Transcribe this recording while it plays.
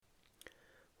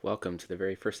Welcome to the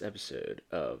very first episode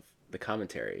of The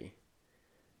Commentary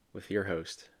with your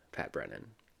host, Pat Brennan.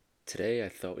 Today, I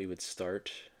thought we would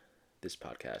start this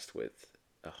podcast with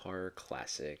a horror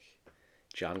classic,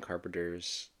 John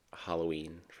Carpenter's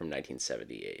Halloween from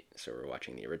 1978. So, we're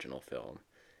watching the original film.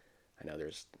 I know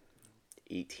there's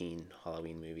 18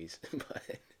 Halloween movies,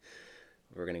 but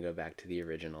we're going to go back to the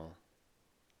original.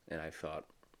 And I thought,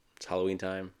 it's Halloween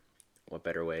time. What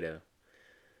better way to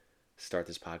start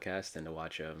this podcast than to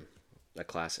watch a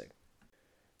classic?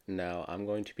 Now, I'm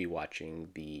going to be watching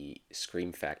the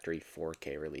Scream Factory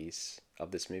 4K release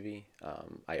of this movie.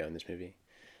 I own this movie.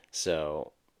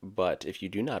 So, but if you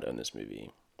do not own this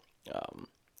movie,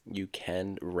 you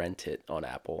can rent it on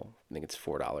Apple. I think it's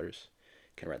 $4. You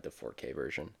can rent the 4K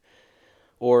version.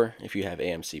 Or if you have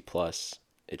AMC Plus,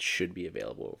 it should be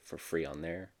available for free on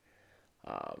there.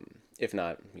 If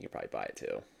not, you can probably buy it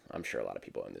too. I'm sure a lot of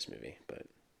people own this movie, but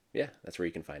yeah, that's where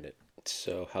you can find it.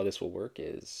 So, how this will work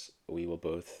is we will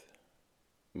both,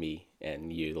 me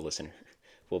and you, the listener,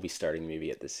 will be starting the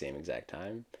movie at the same exact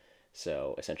time.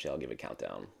 So, essentially, I'll give a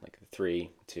countdown like three,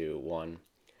 two, one,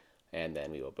 and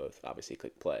then we will both obviously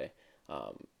click play.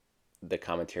 The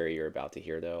commentary you're about to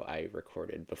hear, though, I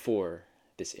recorded before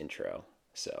this intro.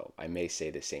 So, I may say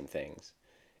the same things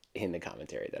in the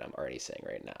commentary that I'm already saying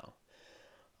right now.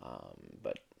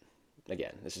 But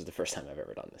again, this is the first time I've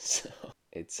ever done this.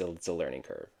 So it's a learning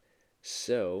curve.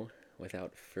 So,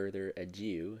 without further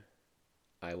ado,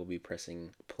 I will be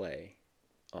pressing play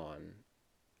on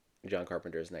John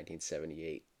Carpenter's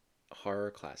 1978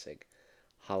 horror classic,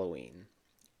 Halloween,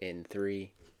 in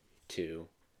 3, 2,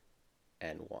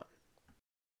 and 1.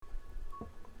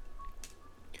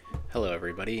 Hello,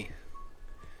 everybody,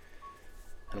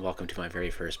 and welcome to my very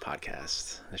first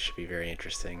podcast. This should be very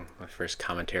interesting. My first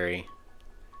commentary.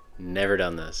 Never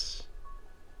done this.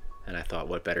 And I thought,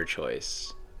 what better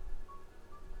choice?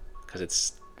 Because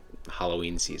it's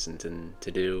Halloween season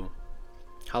to do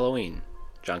Halloween.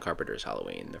 John Carpenter's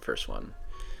Halloween, the first one.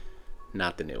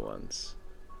 Not the new ones.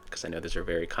 Because I know those are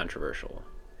very controversial.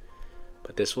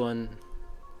 But this one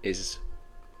is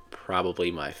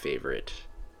probably my favorite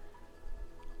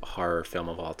horror film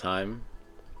of all time.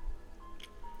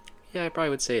 Yeah, I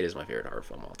probably would say it is my favorite horror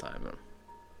film of all time.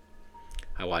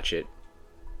 I watch it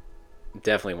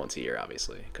definitely once a year,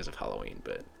 obviously, because of Halloween,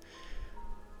 but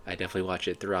I definitely watch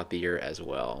it throughout the year as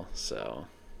well. So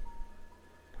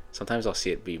sometimes I'll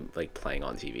see it be like playing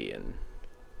on TV in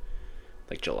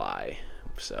like July.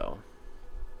 So,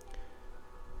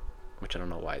 which I don't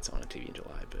know why it's on TV in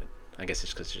July, but I guess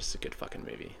it's because it's just a good fucking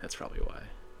movie. That's probably why.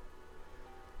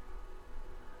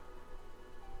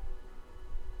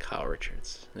 Kyle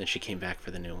Richards. And then she came back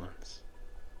for the new ones.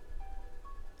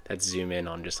 That zoom in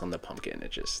on just on the pumpkin,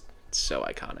 it's just so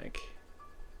iconic.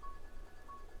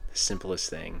 The simplest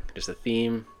thing. Just a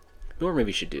theme. More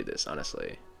movies should do this,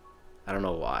 honestly. I don't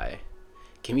know why.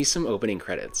 Give me some opening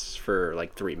credits for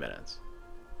like 3 minutes.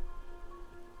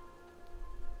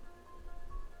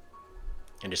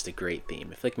 And just a great theme.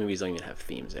 I feel like movies don't even have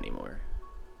themes anymore.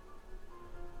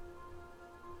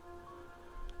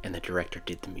 And the director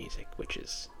did the music, which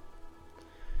is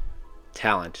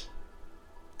talent.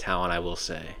 Talent, I will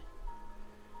say.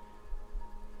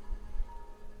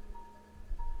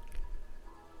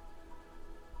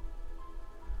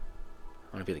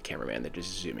 I want to be the cameraman that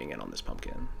just zooming in on this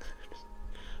pumpkin.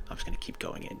 I'm just going to keep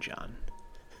going in, John.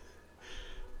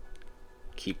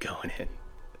 Keep going in.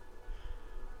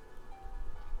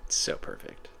 It's so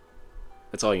perfect.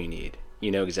 That's all you need. You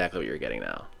know exactly what you're getting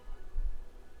now.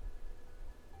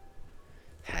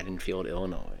 Haddonfield,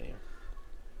 Illinois.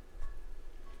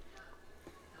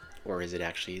 Or is it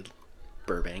actually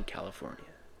Burbank, California?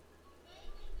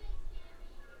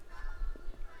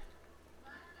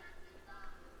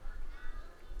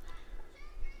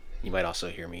 You might also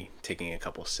hear me taking a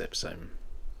couple sips. I'm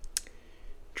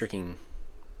drinking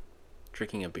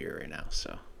a beer right now,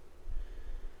 so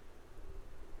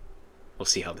we'll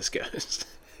see how this goes.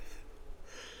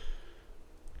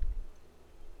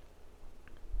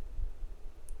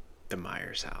 The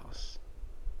Myers house.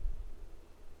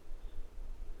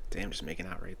 Damn, just making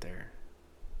out right there.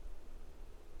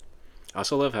 I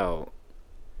also love how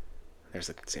there's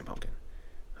the same pumpkin.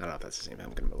 I don't know if that's the same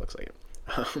pumpkin, but it looks like it.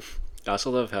 I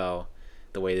also love how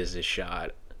the way this is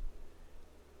shot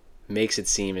makes it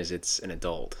seem as it's an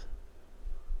adult.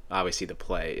 Obviously, the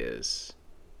play is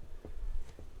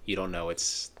you don't know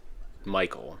it's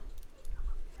Michael,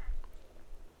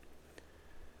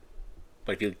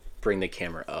 but if you bring the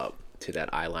camera up to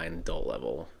that eyeline adult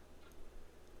level,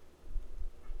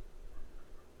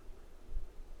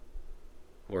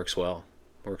 works well,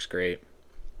 works great.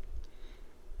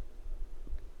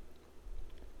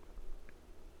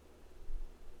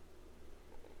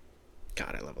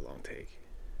 God, I love a long take.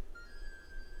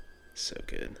 So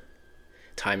good.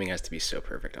 Timing has to be so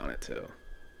perfect on it too.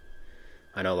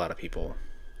 I know a lot of people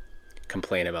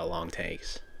complain about long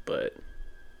takes, but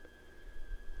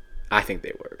I think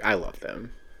they work. I love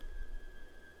them.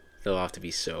 They'll have to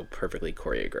be so perfectly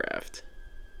choreographed.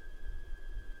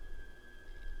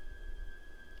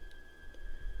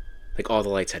 Like all the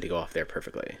lights had to go off there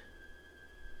perfectly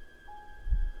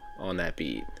on that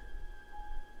beat.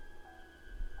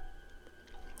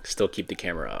 Still keep the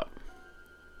camera up.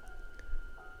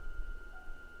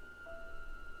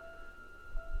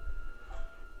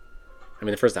 I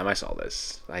mean, the first time I saw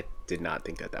this, I did not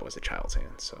think that that was a child's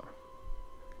hand, so.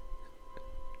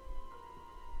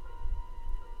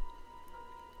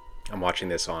 I'm watching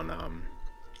this on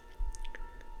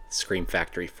Scream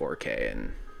Factory 4K,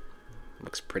 and it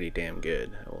looks pretty damn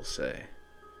good, I will say.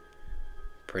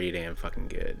 Pretty damn fucking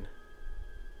good.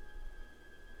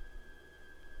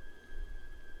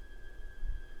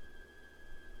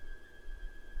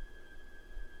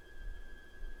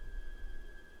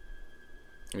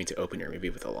 I mean, to open your movie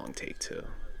with a long take, too.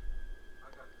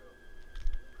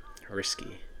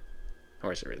 Risky.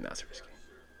 Or is it really not so risky?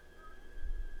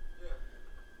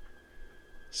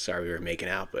 Sorry we were making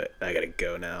out, but I gotta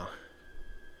go now.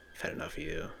 I've had enough of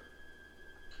you.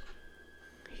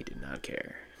 He did not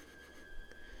care.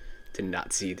 Did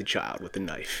not see the child with the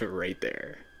knife right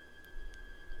there.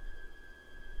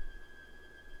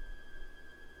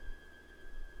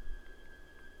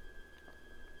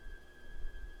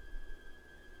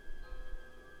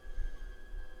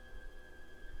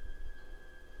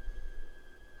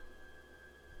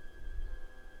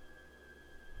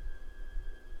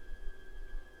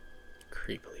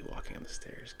 Creepily walking on the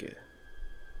stairs. Good.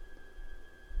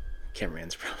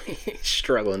 Cameraman's probably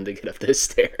struggling to get up those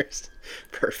stairs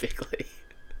perfectly.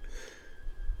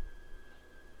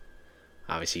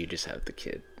 Obviously, you just have the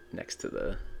kid next to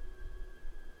the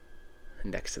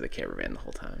cameraman the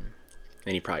whole time,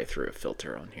 and he probably threw a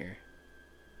filter on here.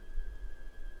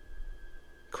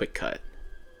 Quick cut,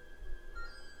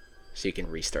 so you can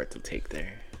restart the take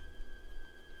there.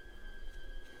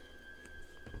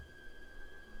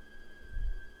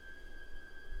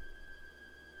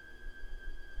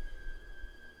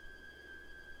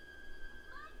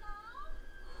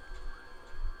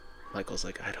 Michael's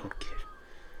like, I don't give.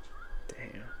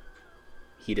 Damn.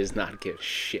 He does not give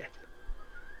shit.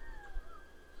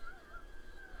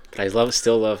 But I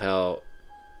still love how,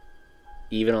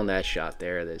 even on that shot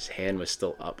there, his hand was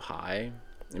still up high.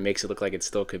 It makes it look like it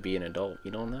still could be an adult.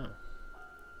 You don't know.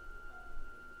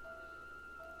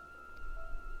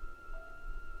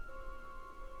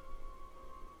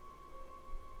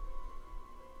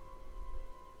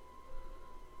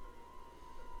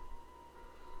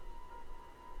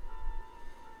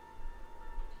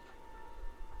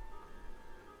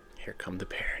 Here come the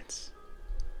parents.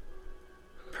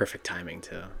 Perfect timing,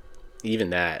 too. Even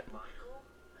that,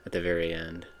 at the very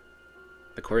end.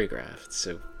 The choreograph, it's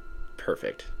so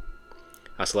perfect.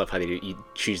 I also love how you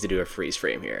choose to do a freeze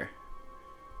frame here.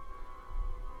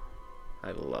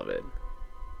 I love it.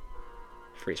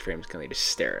 Freeze frames can just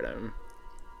stare at him.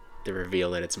 The reveal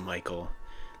that it's Michael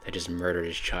that just murdered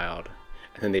his child.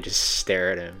 And then they just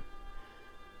stare at him.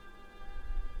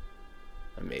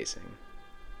 Amazing.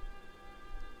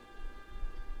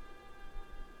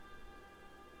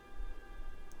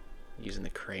 Using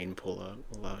the crane pull up.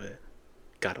 Love it.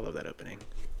 Gotta love that opening.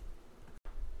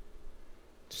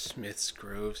 Smiths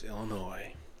Groves,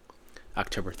 Illinois.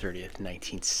 October 30th,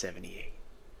 1978.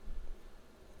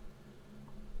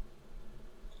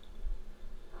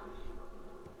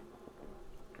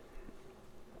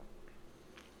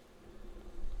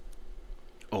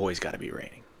 Always gotta be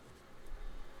raining.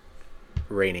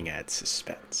 Raining adds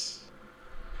suspense.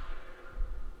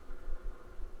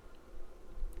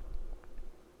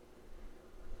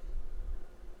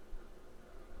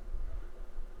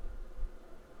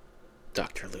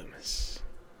 Dr. Loomis.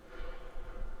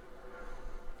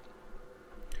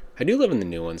 I do love in the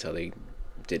new ones how they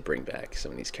did bring back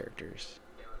some of these characters.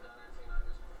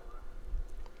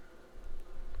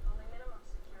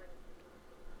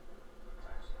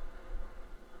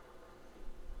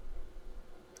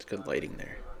 It's good lighting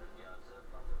there.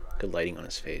 Good lighting on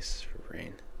his face for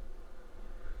rain.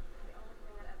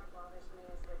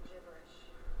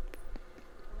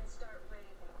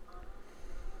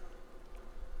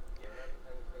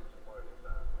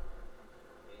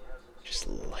 Just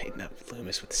lighting up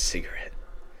Loomis with a cigarette.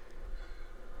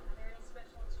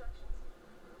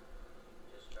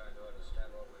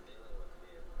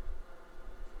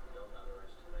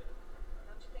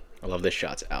 I love the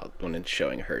shots out when it's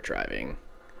showing her driving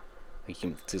Like it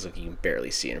looks like you can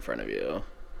barely see in front of you.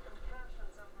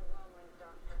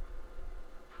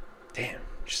 Damn,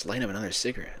 just light up another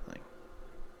cigarette. Like,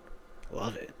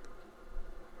 love it.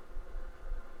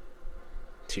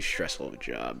 Too stressful of a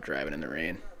job driving in the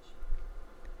rain.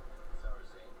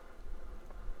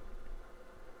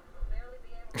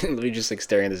 Louis just like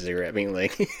staring at the cigarette, being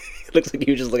like, it looks like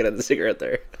you were just looking at the cigarette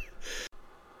there.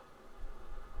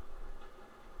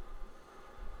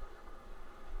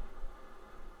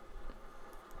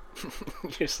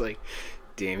 You're just like,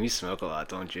 damn, you smoke a lot,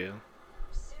 don't you?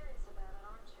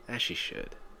 As she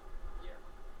should.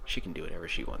 She can do whatever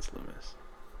she wants, Loomis.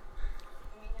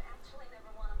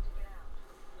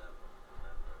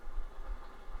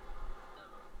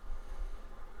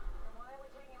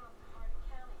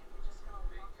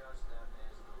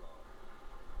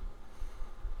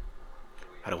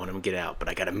 I don't want him to get out, but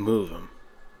I gotta move him.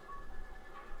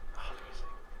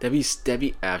 That'd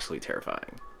be absolutely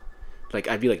terrifying. Like,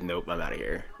 I'd be like, nope, I'm out of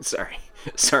here. Sorry.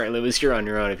 Sorry, Lewis, you're on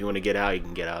your own. If you want to get out, you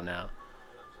can get out now.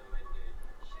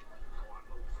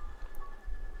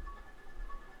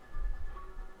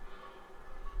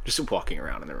 Just walking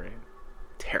around in the rain.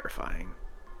 Terrifying.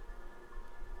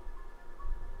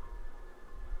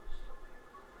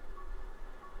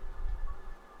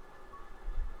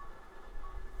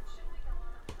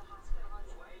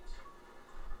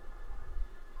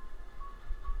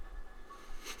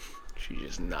 She's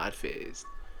just not phased.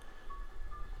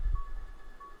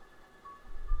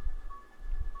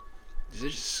 This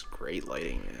is just great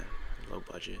lighting, man. Low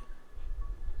budget.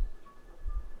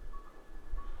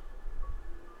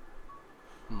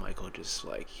 Michael just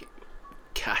like,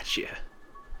 gotcha.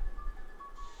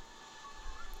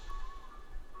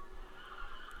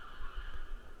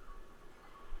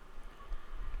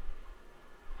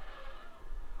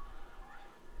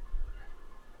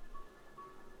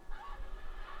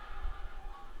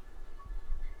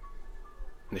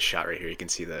 In the shot right here, you can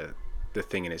see the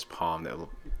thing in his palm that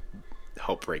will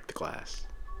help break the glass.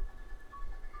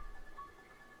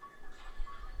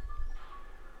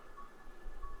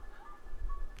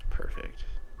 Perfect.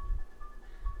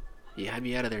 Yeah, I'd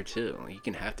be out of there too. You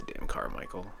can have the damn car,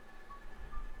 Michael.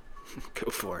 Go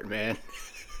for it, man.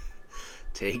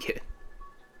 Take it.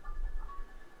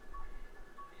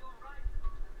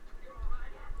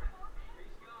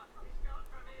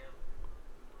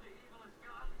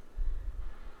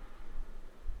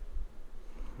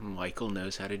 Michael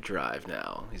knows how to drive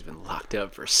now. He's been locked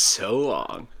up for so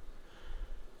long.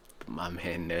 But my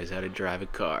man knows how to drive a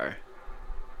car.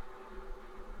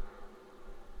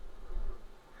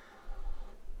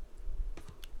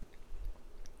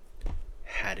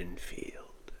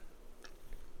 Haddonfield.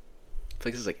 I feel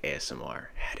like this is like ASMR.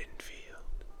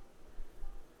 Haddonfield.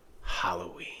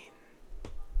 Halloween.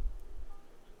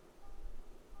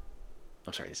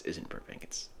 I'm sorry, this isn't Burbank.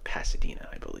 It's Pasadena,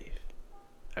 I believe.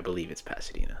 I believe it's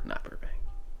Pasadena, not Burbank.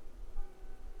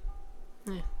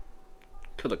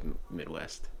 Could look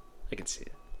Midwest. I can see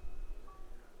it.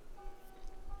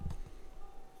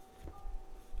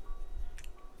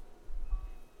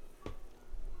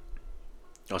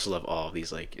 I also love all of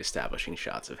these like establishing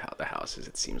shots of how the house is.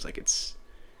 It seems like it's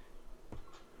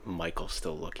Michael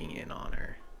still looking in on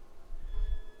her.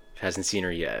 Hasn't seen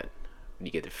her yet.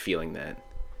 You get the feeling that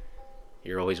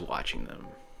you're always watching them,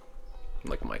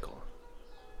 like Michael.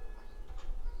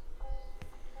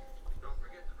 Don't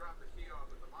forget to drop the key off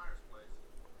at the Myers place.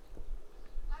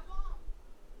 I won't.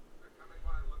 They're coming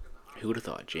by to look at the house. Who would have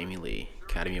thought? Jamie Lee,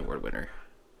 Academy Award winner.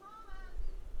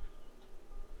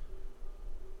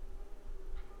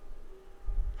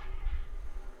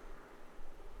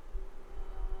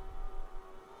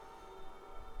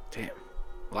 Damn,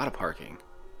 a lot of parking.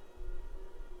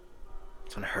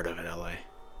 It's unheard of in LA.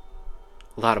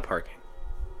 A lot of parking.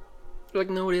 There's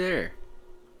like nobody there.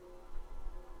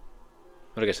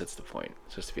 But I guess that's the point.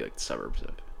 It's supposed to be like the suburbs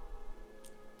of,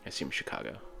 I assume,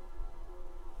 Chicago.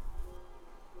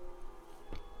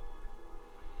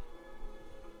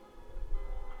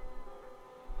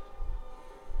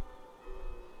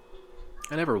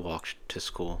 I never walked to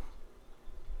school.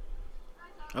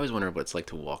 I always wondered what it's like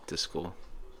to walk to school.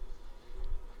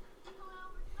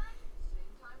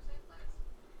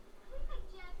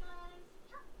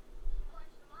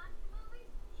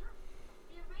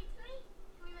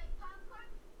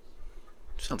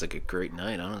 Sounds like a great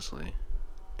night, honestly.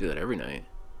 Do that every night.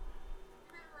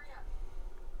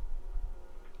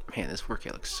 Man, this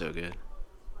workout looks so good.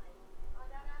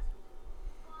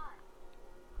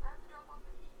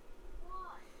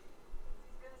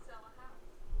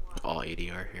 All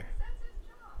ADR here.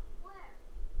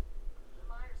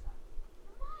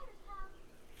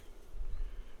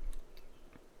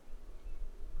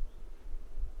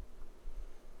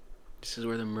 This is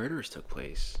where the murders took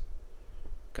place.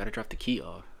 Gotta drop the key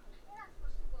off. You're not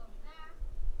supposed to go over there.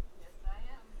 Yes, I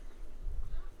am.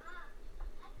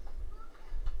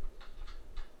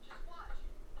 Just watch.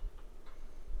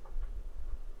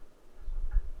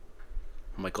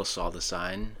 Michael saw the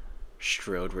sign,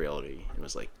 Strode Realty, and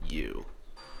was like,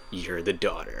 You're the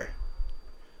daughter.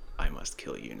 I must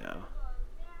kill you now.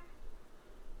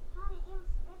 Mommy, it's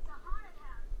a haunted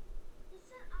house. They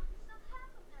said stuff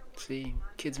happened there. See,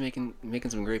 kid's making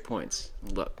some great points.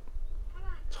 Look,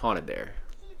 it's haunted there.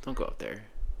 Don't go up there.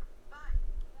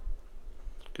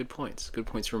 Good points. Good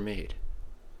points were made.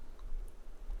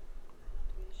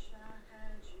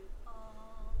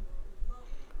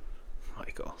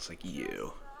 Michael, it's like,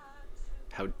 you.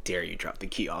 How dare you drop the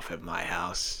key off at my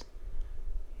house?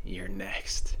 You're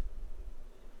next.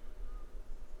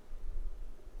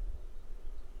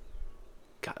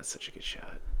 God, that's such a good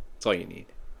shot. That's all you need.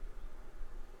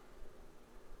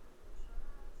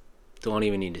 Don't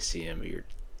even need to see him, but you're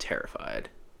terrified.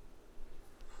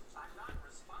 I'm not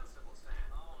responsible, Sam.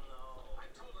 Oh, no. I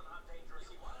told him how dangerous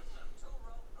he was. 2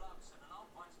 roadblocks and an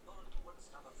all-punch bullet wouldn't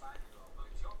stop a 5-year-old. Well,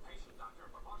 he's your patient, doctor.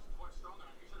 If precautions weren't strong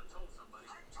enough, you should have told somebody.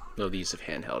 No, the use of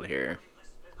handheld here.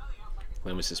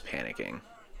 Loomis is panicking.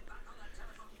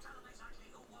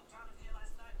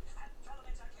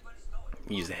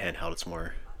 Use the handheld, it's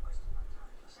more.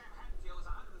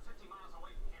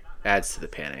 Adds to the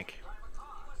panic.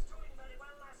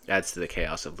 Adds to the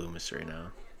chaos of Loomis right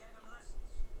now.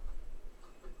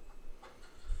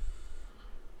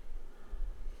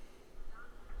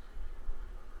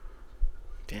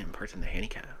 Damn, parts in the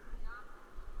handicap.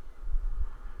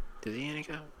 Does he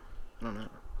handicap? I don't know.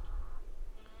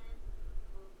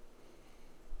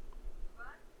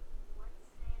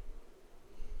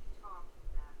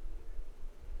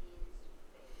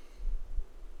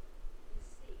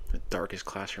 The darkest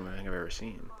classroom I think I've ever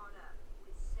seen.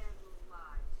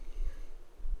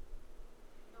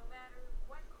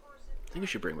 I think we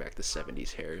should bring back the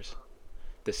 70s hairs.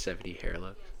 The 70 hair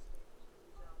look.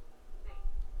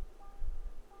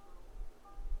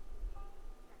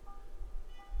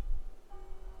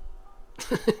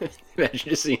 Imagine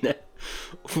just seeing that.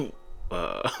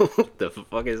 What the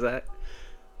fuck is that?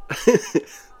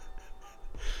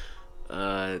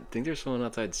 I think there's someone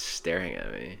outside staring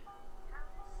at me.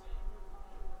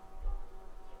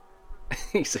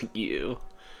 He's like, you're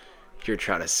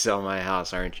trying to sell my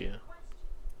house, aren't you?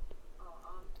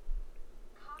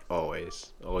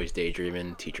 Always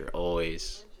daydreaming, teacher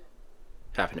always.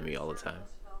 Happened to me all the time.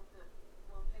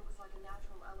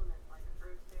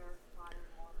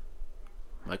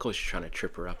 Michael's just trying to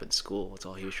trip her up in school. That's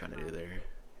all he was trying to do there.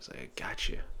 He's like, I got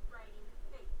you.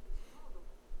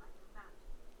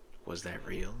 Was that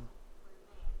real?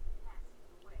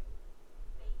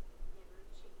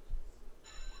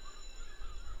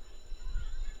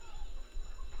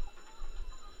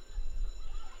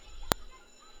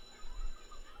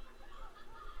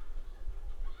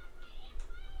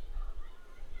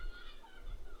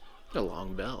 A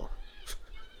long bell.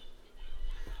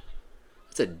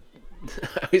 That's a.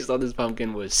 I always thought this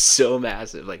pumpkin was so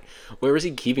massive. Like, where was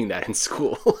he keeping that in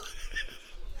school?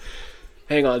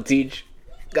 Hang on, Teach.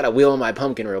 Gotta wheel on my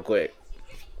pumpkin real quick.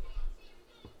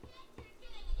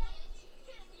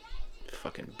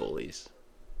 Fucking bullies.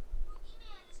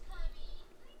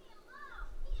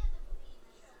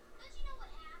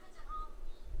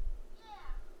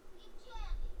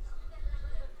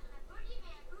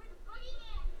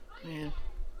 Man.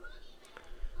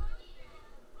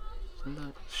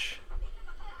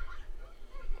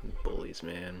 Bullies,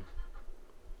 man.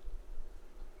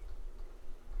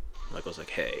 Michael's like,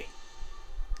 hey,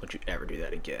 don't you ever do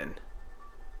that again.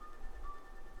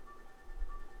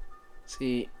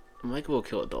 See, Michael will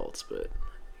kill adults, but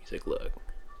he's like, look.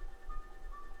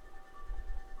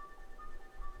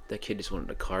 That kid just wanted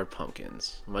to carve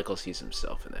pumpkins. Michael sees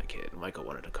himself in that kid. Michael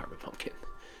wanted to carve a pumpkin.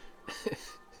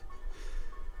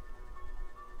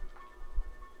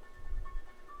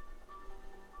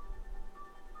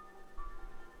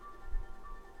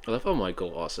 I love how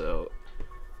Michael also.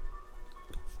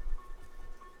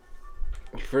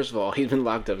 First of all, he's been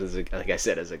locked up as a, like I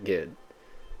said, as a kid.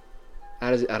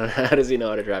 I don't know, how does he know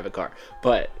how to drive a car?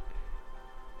 But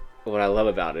what I love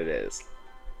about it is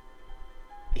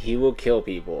he will kill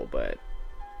people, but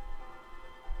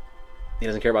he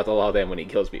doesn't care about the law then when he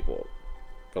kills people.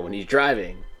 But when he's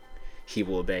driving, he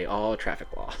will obey all traffic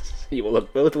laws. He will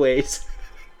look both ways.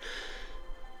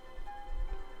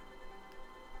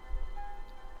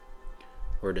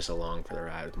 We're just along for the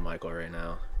ride with Michael right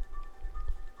now.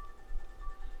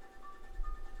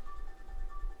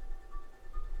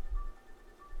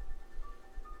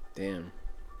 Damn.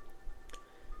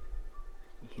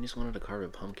 He just wanted to carve a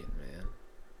pumpkin, man.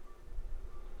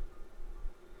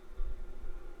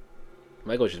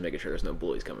 Michael's just making sure there's no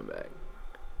bullies coming back.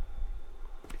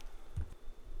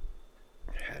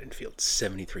 Haddonfield,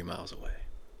 73 miles away.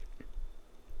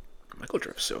 Michael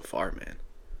drove so far, man.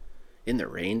 In the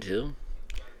rain, too.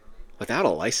 Without a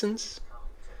license?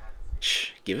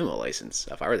 Shh, give him a license.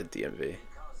 If I were the DMV.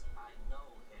 Because I know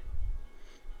him.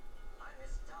 I'm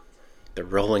his doctor. The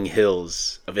rolling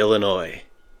hills of Illinois.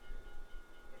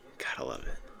 Gotta love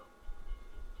it.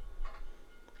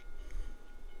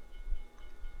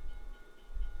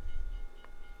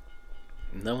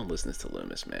 No one listens to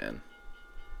Loomis, man.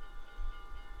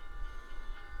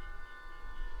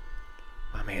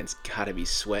 My man's gotta be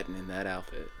sweating in that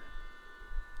outfit.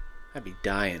 I'd be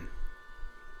dying.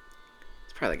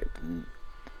 It's probably like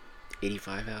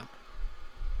 85 out.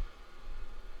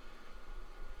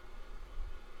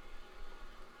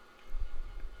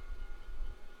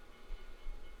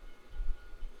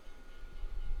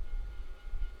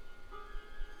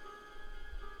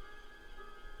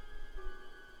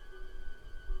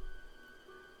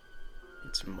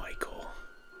 It's Michael.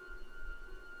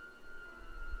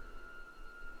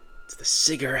 It's the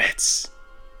cigarettes.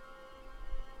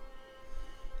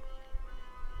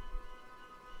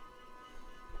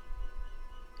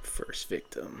 First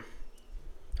victim.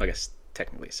 I guess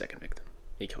technically second victim.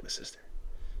 He killed his sister.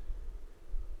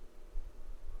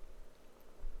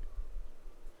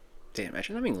 Damn,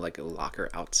 imagine having like a locker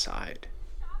outside.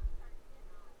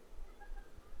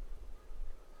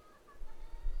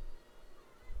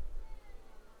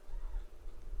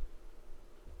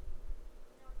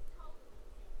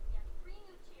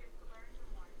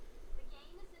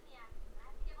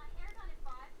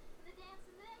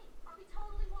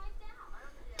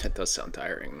 That does sound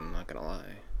tiring, I'm not gonna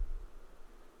lie.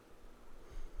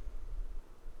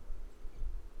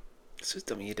 It's just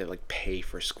dumb you had to like pay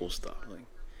for school stuff. Like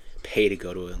pay to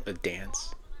go to a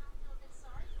dance.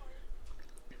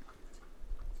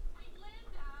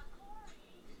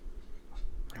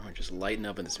 Everyone just lighting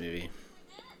up in this movie.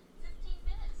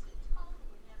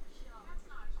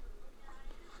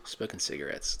 Smoking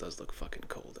cigarettes does look fucking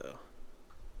cool though.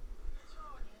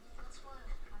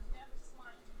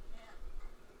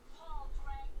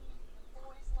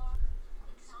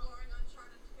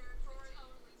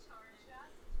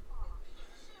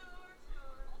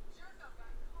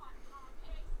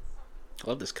 I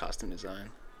love this costume design.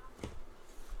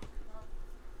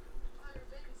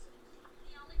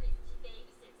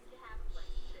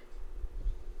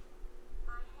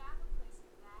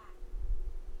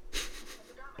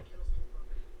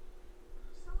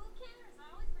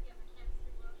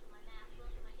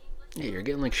 Yeah, you're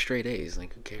getting like straight A's.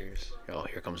 Like, who cares? Oh,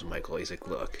 here comes Michael. He's like,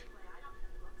 look,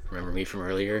 remember me from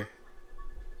earlier?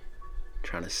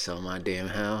 Trying to sell my damn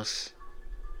house?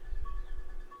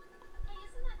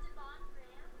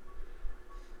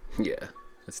 Yeah,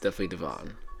 that's definitely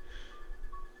Devon.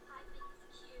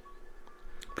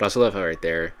 But I also love how right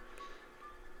there,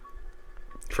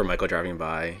 for Michael driving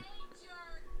by,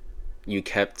 you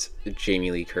kept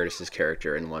Jamie Lee Curtis's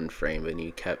character in one frame, and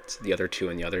you kept the other two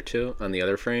in the other two on the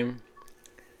other frame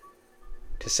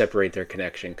to separate their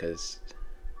connection, because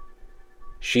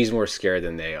she's more scared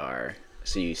than they are.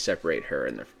 So you separate her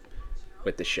in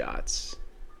with the shots.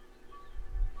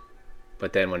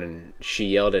 But then when she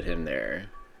yelled at him there,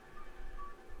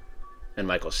 and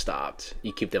Michael stopped,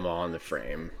 you keep them all in the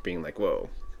frame, being like, whoa.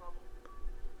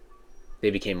 They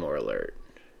became more alert.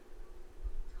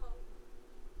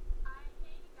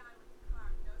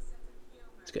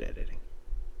 It's good editing.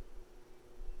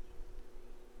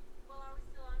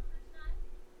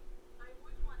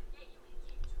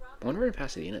 I wonder where in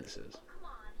Pasadena this is.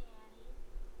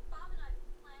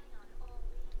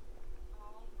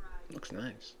 Looks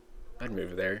nice. I'd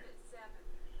move there.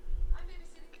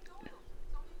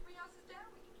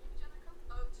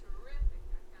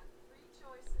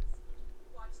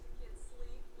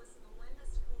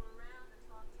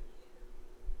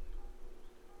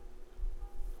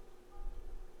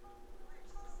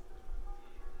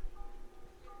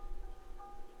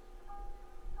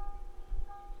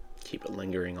 Keep it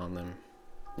lingering on them.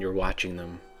 You're watching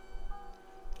them.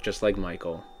 Just like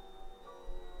Michael.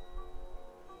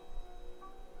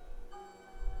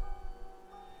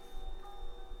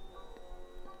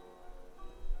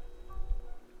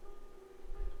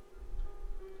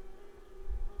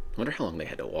 I wonder how long they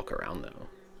had to walk around though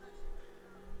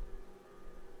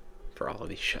for all of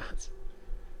these shots.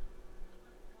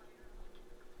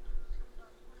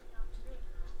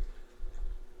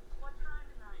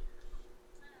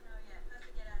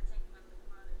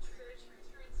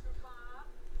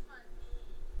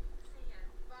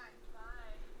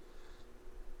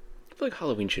 feel like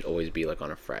Halloween should always be like on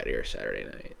a Friday or Saturday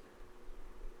night.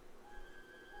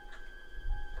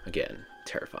 Again,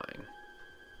 terrifying.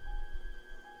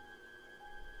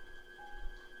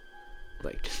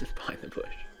 Like, just behind the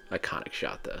bush. Iconic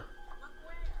shot, though. Look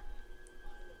where?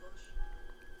 Behind the bush.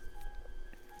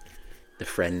 The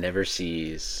friend never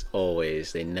sees.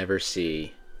 Always. They never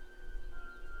see.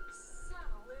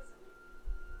 Subtle, isn't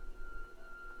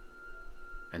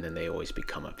it? And then they always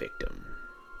become a victim.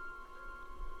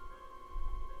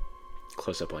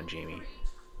 Close up on Jamie.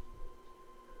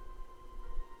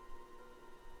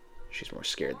 She's more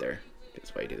scared there.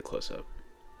 That's why you do the close up.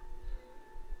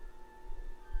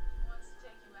 Wants to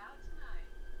take you out tonight.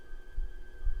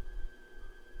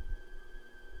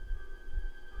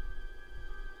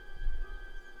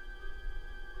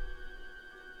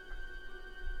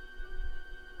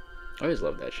 I always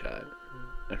loved that shot.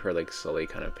 Of her like slowly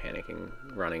kind of panicking,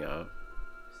 running up.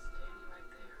 Standing right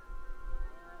there.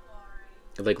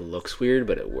 Laurie. It like looks weird,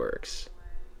 but it works.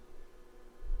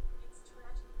 It's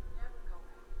tragic you never go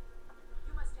out.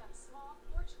 You must have a small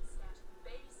fortune stashed in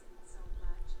babysitting so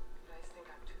much. You guys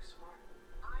think I'm too smart?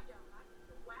 I don't. I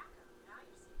think you're wacko. Now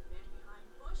you see the men behind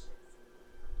bushes.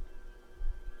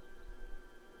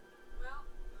 Well,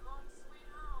 home sweet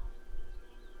home.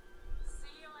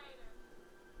 See you later.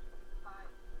 Bye.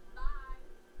 Bye.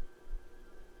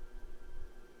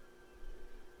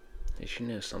 She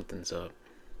knows something's up.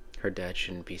 Her dad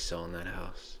shouldn't be selling that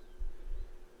house.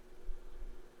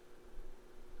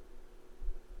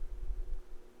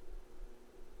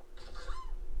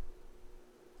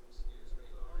 Excuse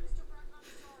me, Oh, Laurie. Mr. Breck, I'm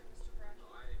sorry, Mr. Breck. Oh,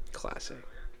 I Classic. That's all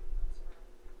right.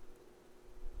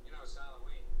 You know, it's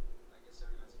Halloween. I guess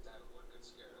everyone's entitled to one good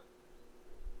scare, huh?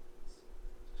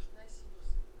 Nice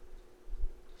use.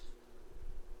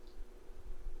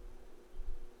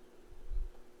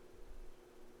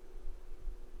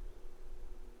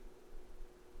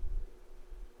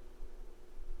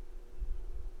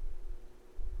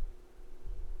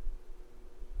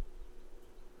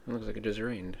 It looks like it just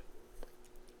rained.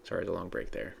 Sorry, the long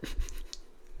break there.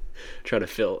 Try to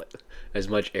fill as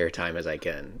much airtime as I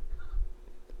can.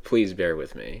 Please bear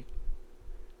with me.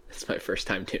 It's my first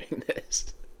time doing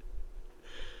this.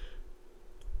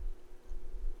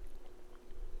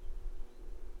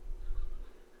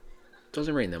 It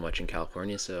doesn't rain that much in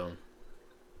California, so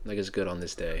like it's good on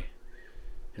this day.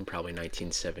 In probably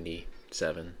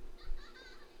 1977.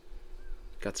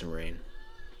 Got some rain.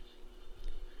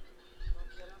 Well,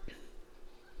 kiddo,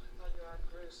 thought you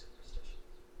outgrew superstition.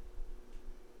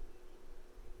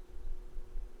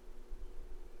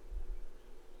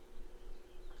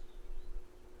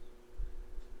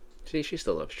 See, she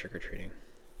still loves trick-or-treating.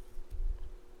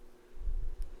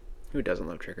 Who doesn't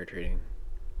love trick-or-treating?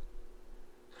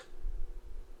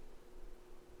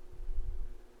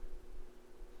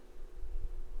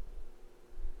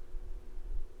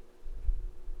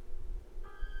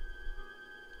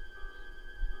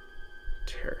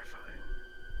 Terrifying.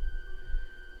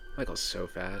 Michael's so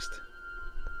fast.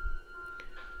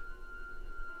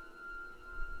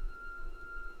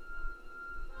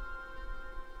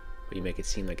 But you make it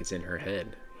seem like it's in her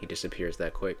head. He disappears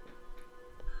that quick.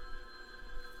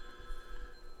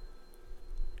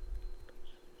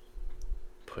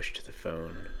 Push to the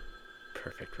phone.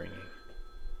 Perfect ringing.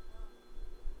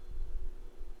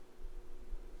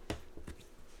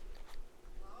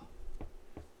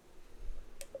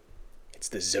 It's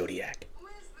the Zodiac. Who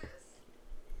is this?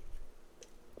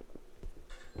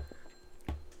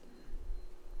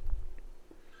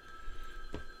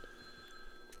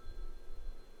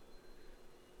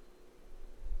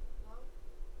 Hello?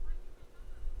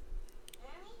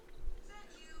 Annie? Is that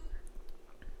you?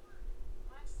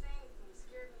 Why'd you say anything? You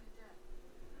scared me to death.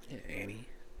 Yeah, Annie.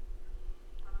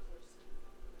 I don't know,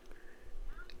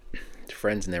 just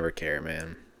Friends never care,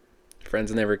 man.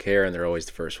 Friends never care, and they're always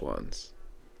the first ones.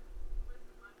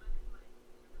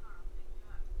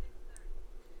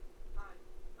 Bye.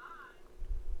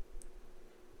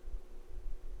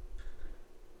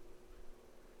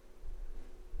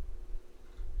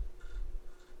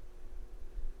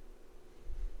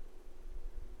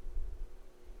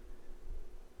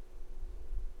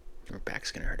 Your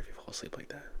back's gonna hurt if you fall asleep like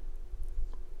that.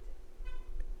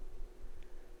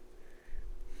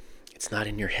 It's not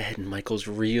in your head, and Michael's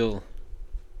real.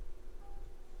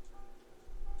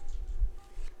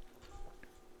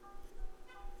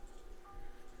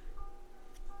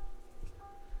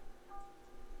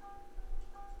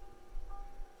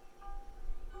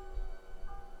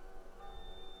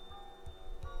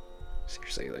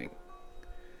 Seriously, like,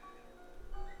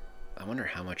 I wonder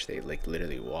how much they like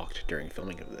literally walked during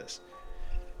filming of this.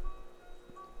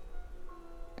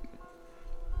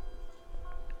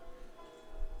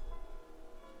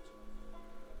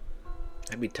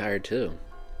 I'd be tired too.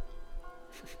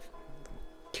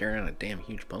 Carrying on a damn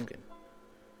huge pumpkin.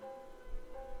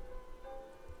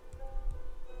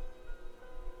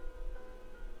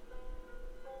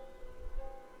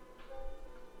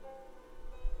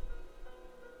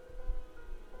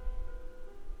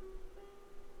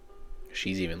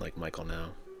 She's even like Michael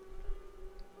now.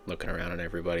 Looking around at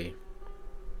everybody.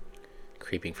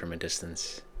 Creeping from a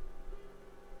distance.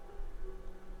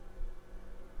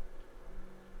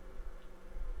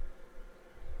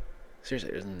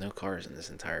 Seriously, there's no cars in this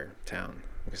entire town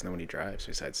because nobody drives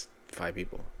besides 5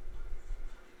 people.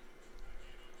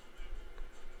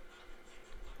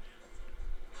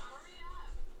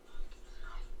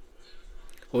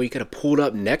 Well, you could have pulled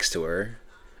up next to her.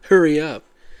 Hurry up.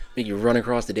 Make you run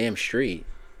across the damn street.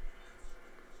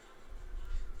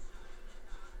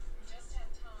 Just had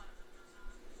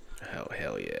time. Oh,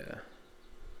 hell yeah.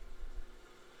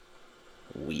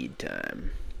 Weed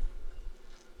time.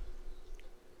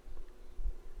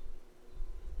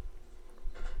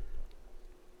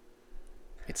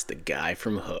 It's the guy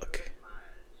from Hook.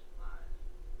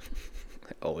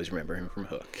 I always remember him from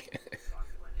Hook. Yeah,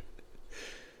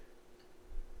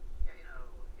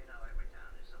 every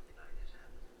town is something like this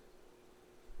happening.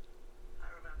 I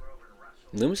remember over in Russell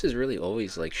Loomis is really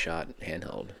always like shot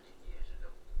handheld years ago.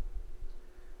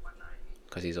 One night he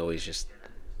because he's always just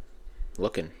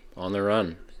looking on the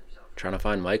run, trying to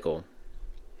find Michael.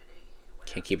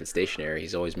 Can't keep it stationary.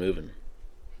 He's always moving.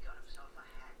 got himself a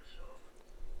hacksaw.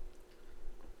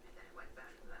 And then he went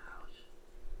back to the house and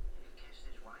he kissed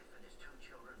his wife and his 2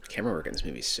 children. Camera work in this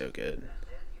movie is so good.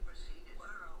 Then he proceeded. Where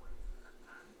are we?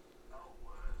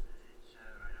 It's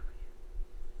right over here.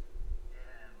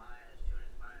 Yeah, Myers,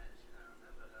 Judith Myers. I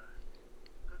remember her.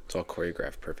 It's all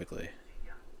choreographed perfectly.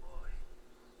 Young boy.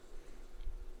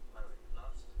 Murray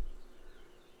lost.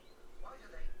 Why do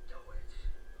they do it?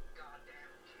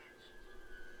 Goddamn kids.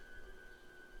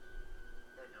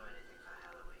 They'd do anything for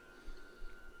Halloween.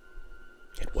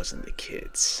 It wasn't the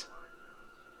kids.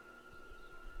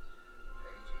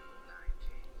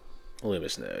 18, 19.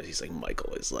 Loomis knows. He's like,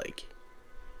 Michael is like...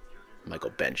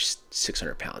 Michael benched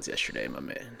 600 pounds yesterday, my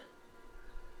man.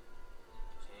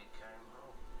 He came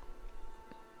home.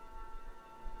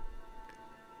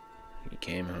 He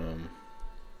came home.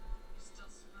 You still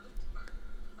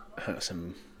smoked?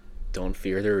 Some Don't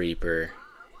Fear the Reaper. I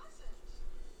wasn't.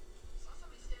 Saw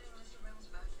somebody standing in Mr. Reynolds'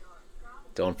 backyard.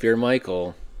 Probably. Don't fear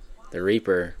Michael, the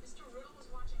Reaper. Mr. Riddle was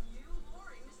watching you,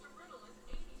 Lori. Mr. Riddle is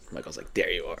 80. Michael's like,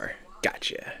 there you are.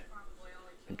 Gotcha. Probably all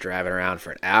he Been driving around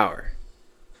for an hour.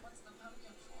 What's the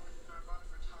pumpkin for? I bought it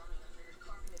for Tommy and I figured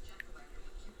carving a jack-o'-lantern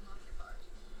would keep him occupied.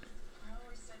 I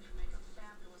always said you'd make a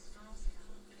fabulous Girl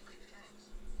Scout.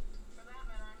 Thanks. For that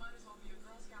matter, I might as well be a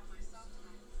Girl Scout myself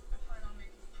tonight. I plan on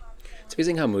making popcorn. It's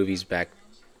amazing how movies back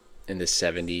in the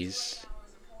 70s,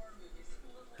 Hours of horror movies.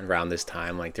 around this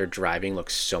time, like their driving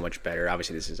looks so much better.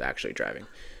 Obviously, this is actually driving,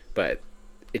 but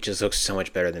it just looks so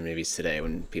much better than movies today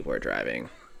when people are driving.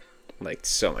 Like,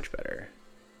 so much better.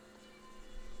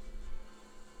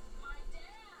 My dad!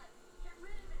 Get rid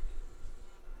of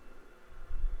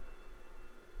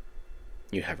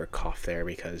it! You have her cough there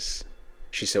because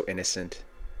she's so innocent.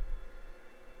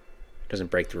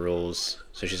 Doesn't break the rules,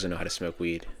 so she doesn't know how to smoke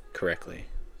weed correctly.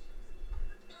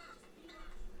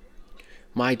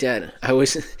 My dad,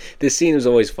 this scene was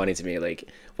always funny to me. Like,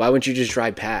 why wouldn't you just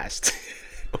drive past?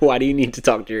 Why do you need to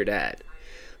talk to your dad?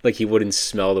 Like, he wouldn't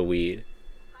smell the weed.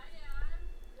 Hi, Dad.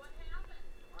 What happened?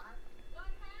 What?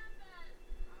 What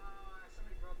happened?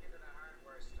 Somebody broke into the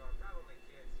hardware store. Probably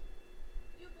kids.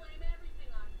 You blame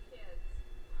everything on kids.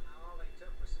 All they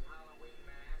took was some Halloween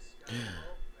masks.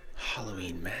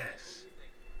 Halloween mask.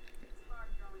 It's hard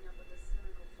growing up with a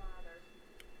cynical father.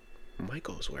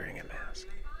 Michael's wearing a mask.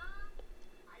 Huh?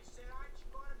 I said, aren't you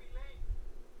going to be late?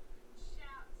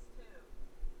 Shouts, too.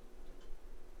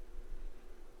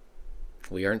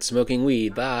 We aren't smoking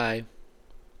weed. Bye.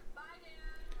 Bye, Dad.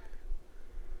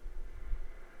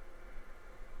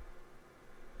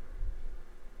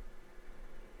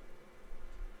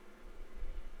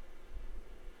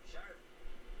 Sheriff.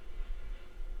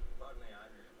 Pardon me,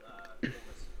 I'm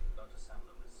Loomis. Dr. Sam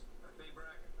Loomis. B.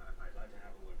 Brackett. I'd like to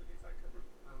have a word with you if I could.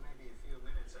 Well, maybe a few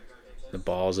minutes. I got The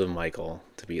balls of Michael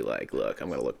to be like, look, I'm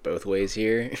going to look both ways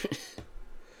here.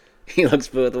 He looks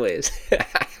both ways.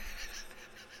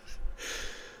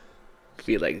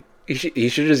 Be like, he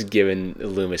should have just given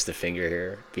Loomis the finger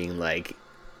here, being like,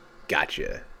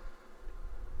 gotcha.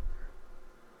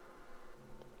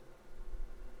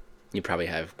 You probably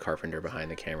have Carpenter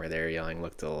behind the camera there yelling,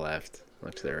 look to the left,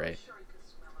 look to the right. Sure he could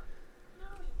smell it. No,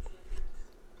 he didn't.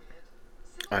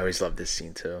 I always love this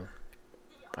scene too.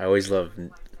 I always love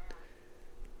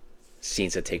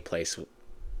scenes that take place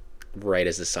right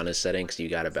as the sun is setting, because you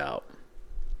got about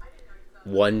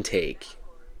one take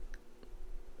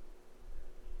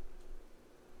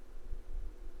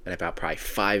and about probably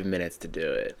 5 minutes to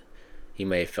do it. He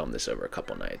may have filmed this over a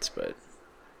couple nights, but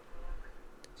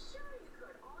Sure you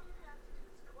could. All you have to do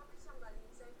is go up to somebody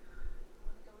and say, "You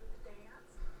want to go to the dance?"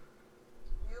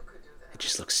 You could do that. it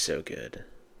just looks so good.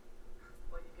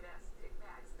 Well, you could ask Dick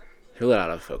Baxter. A little out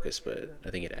of focus, but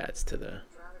I think it adds to the Rather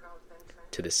go with Ben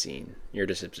Tramer. to the scene. You're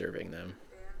just observing them.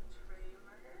 Ben Tramer.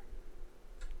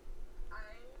 I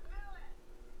knew it.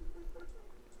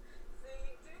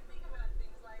 See, do think about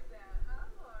things like that, huh,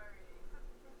 Lori?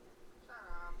 Shut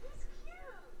up. He's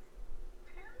cute.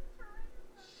 Ben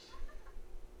Tramer.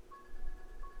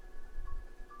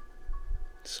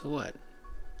 So what?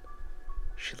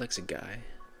 She likes a guy.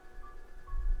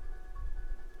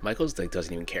 Michael's like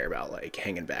doesn't even care about like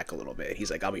hanging back a little bit.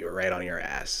 He's like, I'll be right on your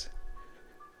ass.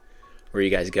 Where are you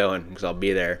guys going? Because I'll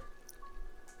be there.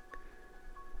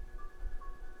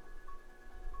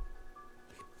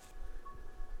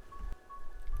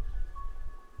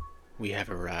 We have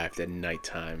arrived at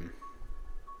nighttime.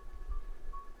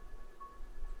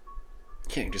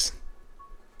 Can't you just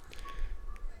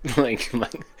like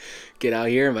get out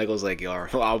here? Michael's like, "Yo,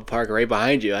 I'll park right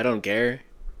behind you. I don't care."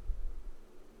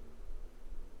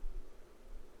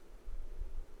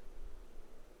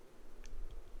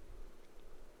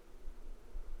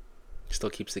 Still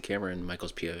keeps the camera in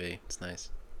Michael's POV. It's nice.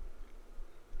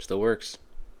 Still works.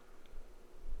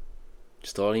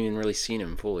 Still haven't even really seen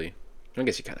him fully. I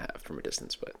guess you kind of have from a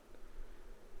distance, but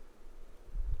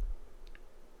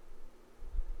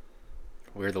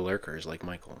we're the lurkers like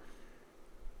Michael.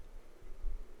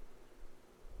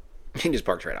 He just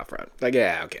parks right out front. Like,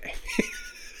 yeah, okay.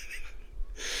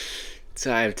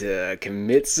 Time to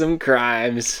commit some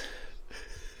crimes.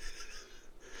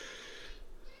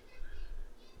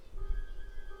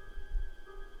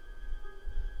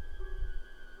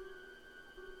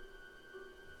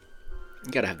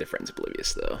 You gotta have the friends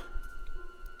oblivious, though.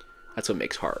 That's what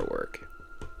makes horror work.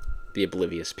 The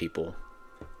oblivious people.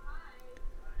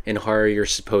 In horror, you're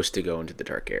supposed to go into the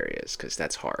dark areas, because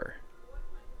that's horror.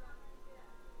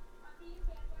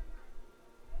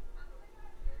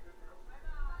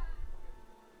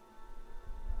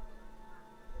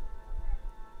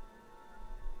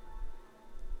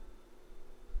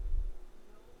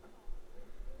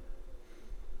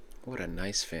 What a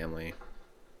nice family.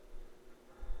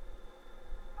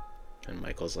 And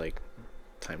Michael's like,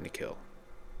 time to kill.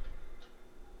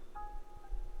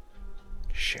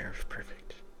 Sheriff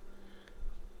Perfect.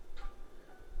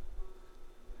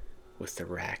 With the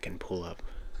rack and pull up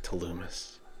to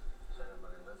Loomis. Does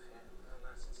anybody live here?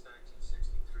 Not since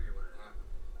 1963 when it happened.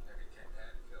 Every cat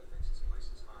Haddonfield thinks this place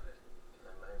is haunted.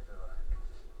 That may be right.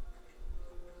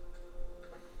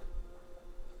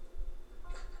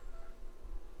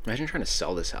 Imagine trying to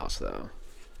sell this house, though.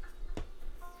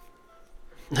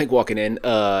 Like walking in,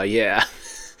 yeah.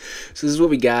 So this is what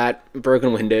we got.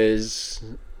 Broken windows.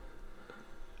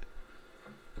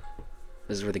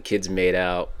 This is where the kids made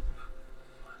out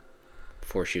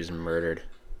before she was murdered.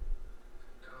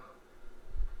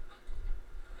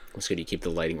 It's good you keep the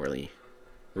lighting really,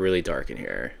 really dark in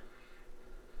here.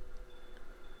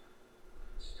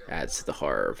 Adds to the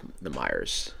horror of the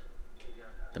Myers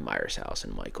house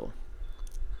and Michael.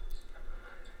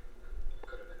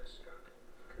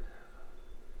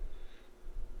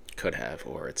 Could have,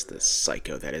 or it's the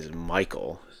psycho that is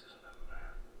Michael.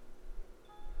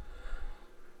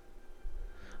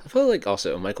 I feel like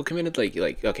also Michael committed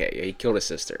like okay, yeah, he killed his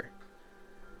sister,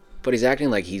 but he's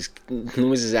acting like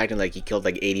Loomis is acting like he killed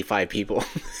like 85 people.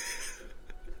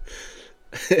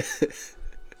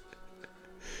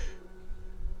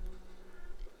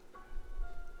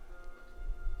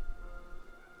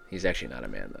 He's actually not a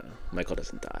man though. Michael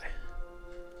doesn't die.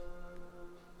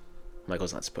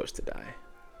 Michael's not supposed to die.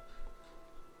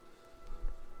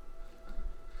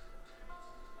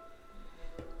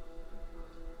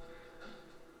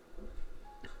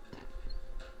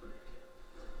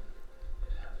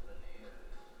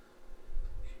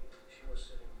 She was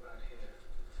sitting right here.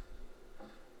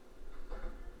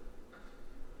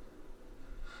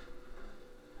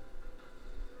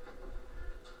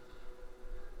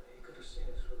 He could have seen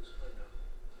us through this window.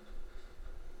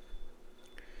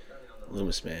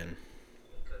 Loomis, man.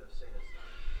 He could have seen us.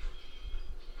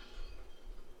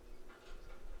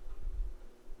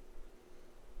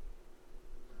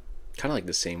 Kind of like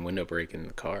the same window break in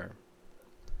the car.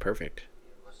 Perfect. You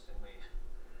must have made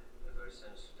a very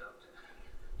sinister doctor.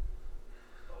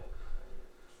 Oh,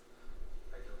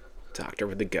 I do have. Doctor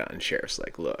with the gun. Sheriff's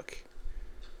like, look.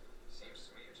 Seems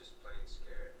to me you're just plain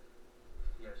scared.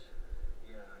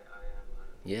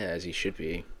 Yeah, as he should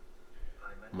be.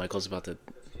 Michael's about to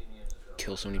 15 years ago,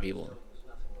 kill so many people. there was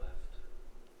nothing left.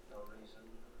 No reason,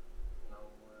 no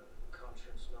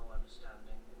conscience, no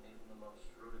understanding, in even the most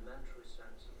rudimentary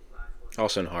sense of life or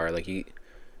Also in horror, like good or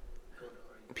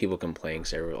evil. people complain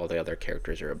because all the other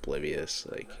characters are oblivious.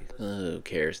 Like, oh, who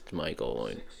cares? It's Michael,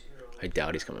 and I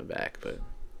doubt he's coming back. But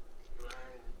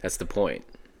that's the point.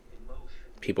 Emotion,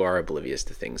 People are oblivious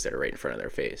to things that are right in front of their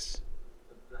face.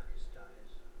 the blackest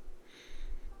eyes,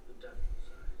 the devil's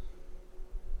eyes.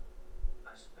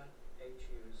 I spent 8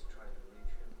 years trying to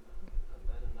reach him, and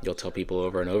then another You'll tell people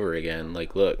over and over again,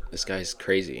 like, look, this guy's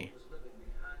crazy. was living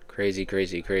behind Crazy,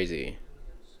 crazy, crazy. me and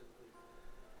simply,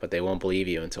 But they won't believe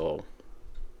you until what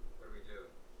do we do?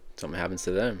 something happens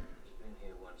to them. He's been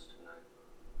here once tonight.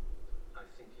 I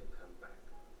think he'll come back.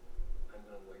 I'm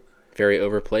gonna wait for him. Very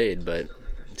overplayed, but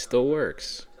it still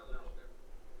works. No.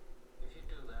 If you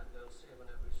do that, they'll see him in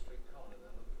every street corner.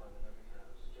 They'll look for him in every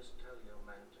house. Just tell your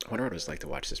man to I wonder what it was like to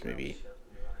watch this movie shut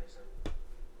your eyes and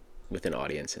with an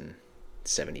audience in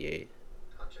 78.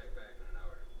 I'll check back in an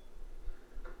hour.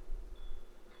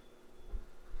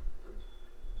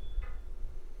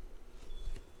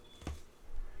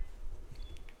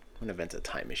 I'm gonna invent a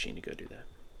time machine to go do that.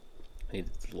 I need a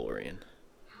DeLorean.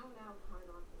 How now,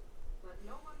 Pylon? Let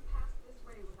no one pass this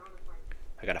way without a fight.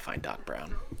 I gotta find Doc Brown.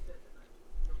 You're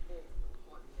both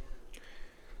hot man.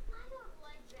 I don't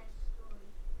like that story.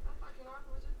 I thought King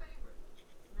Arthur was your favorite.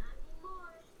 Not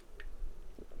anymore.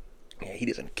 Yeah, he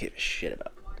doesn't give a shit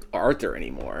about Arthur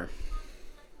anymore.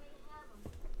 Let me have him.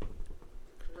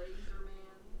 Laser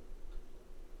Man.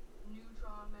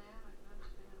 Neutron Man. I can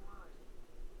understand why.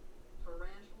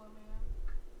 Tarantula Man.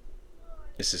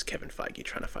 This is Kevin Feige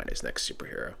trying to find his next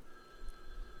superhero.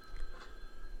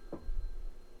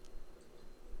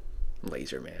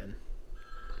 Laser Man.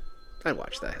 I'd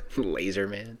watch that. Laser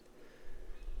Man.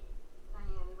 Diane,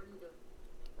 what are you doing?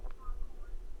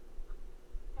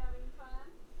 Having fun?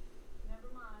 Never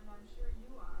mind, I'm sure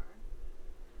you are.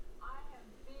 I have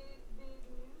big, big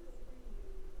news for you.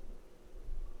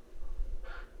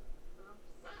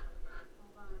 Oops.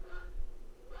 Hold on a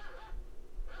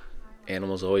minute.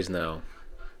 Animals always know.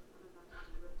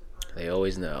 They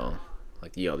always know.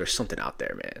 Like, yo, there's something out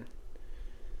there, man.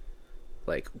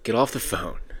 Like, get off the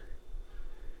phone.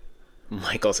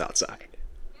 Michael's outside. Get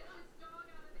this dog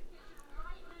out of the kitchen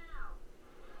right now.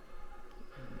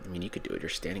 I mean, you could do it. You're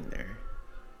standing there.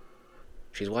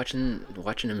 She's watching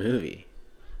a movie.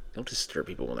 Don't disturb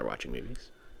people when they're watching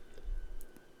movies.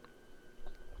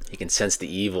 He can sense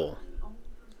the evil,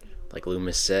 like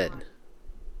Loomis said.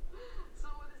 So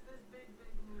what is this big,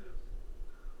 big news?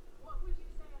 What would you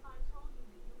say if I told you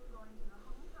that you were going to the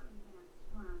homecoming dance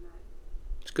tomorrow night?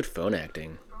 It's good phone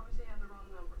acting. Probably say I have the wrong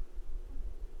number.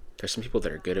 There's some people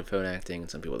that are good at phone acting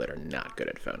and some people that are not good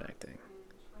at phone acting. And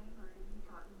Trainer, and he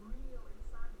got real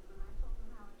excited when I told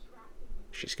him how attractive you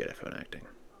were. She's good at phone acting.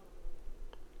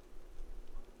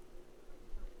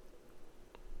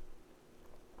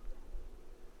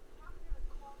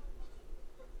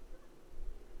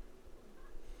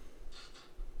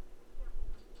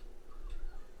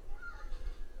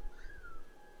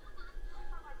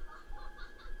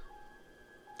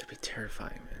 That'd be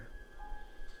terrifying, man.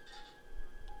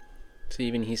 See,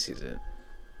 even he sees it.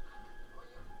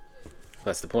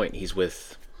 That's the point. He's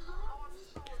with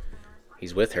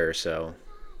her, so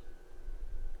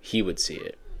he would see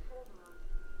it.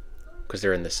 Because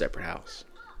they're in this separate house.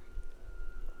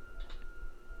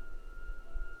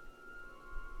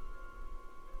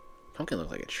 Pumpkin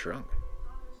looked like it shrunk. Oh,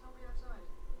 there's nobody outside.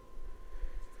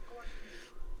 Go watch TV.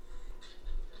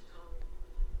 There's Tommy.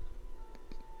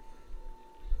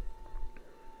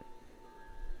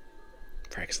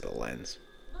 Probably because of the lens.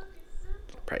 Look, it's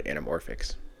simple. Probably anamorphics. He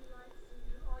likes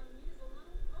you. All you need is a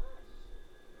little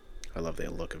push. I love the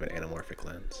look of an anamorphic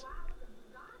lens. Go out with him,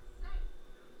 for God's sake.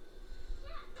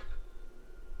 Shit.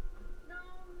 No,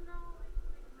 no, I can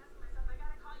make a mess of myself. I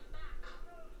gotta call you back.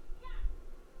 Yeah.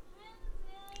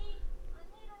 Lindsay, I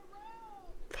need a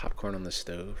roll. Popcorn on the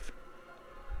stove.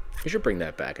 We should bring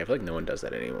that back. I feel like no one does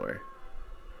that anymore.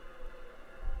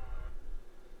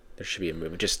 There should be a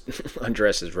movie. Just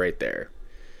undresses right there.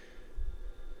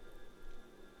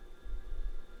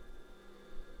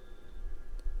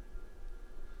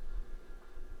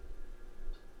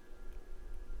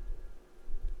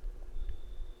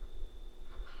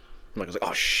 Michael's like,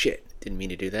 oh shit, didn't mean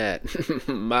to do that.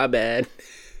 My bad.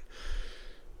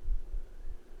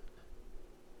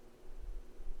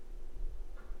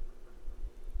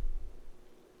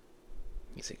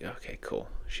 He's like, okay, cool.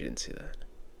 She didn't see that.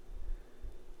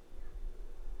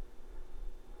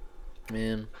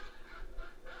 Man.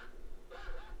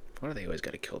 Why do they always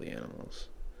gotta kill the animals?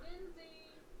 Lindsay,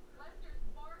 Lester's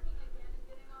barking again and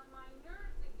getting on my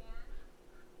nerves again.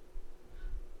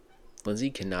 Lindsay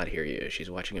cannot hear you. She's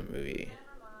watching a movie.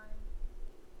 Never mind.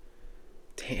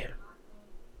 Damn.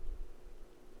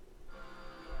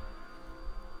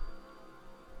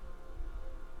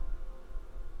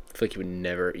 I feel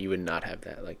like you would not have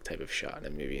that like type of shot in a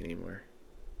movie anymore.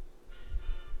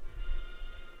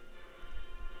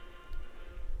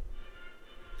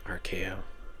 RKO.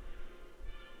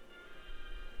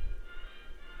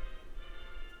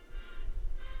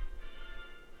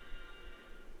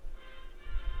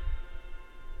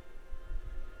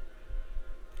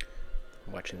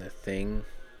 Watching The Thing,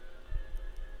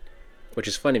 which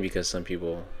is funny because some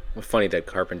people, well, funny that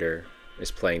Carpenter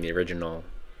is playing the original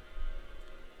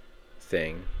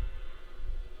Thing.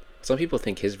 Some people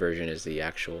think his version is the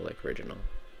actual like original.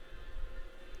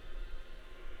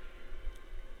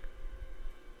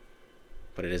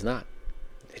 But it is not.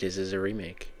 It is a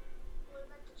remake. What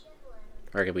about the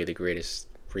jack-o'-lantern? Arguably the greatest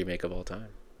remake of all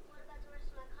time. What about the rest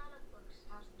of my comic books?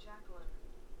 How's the jack-o'-lantern?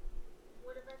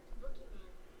 What about the boogeyman?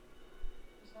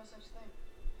 There's no such thing.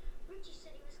 Richie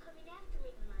said he was coming after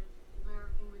me tonight. You wear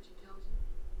everything Richie tells you.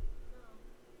 No.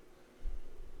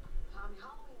 Tommy,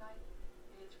 Halloween night,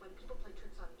 it's when people play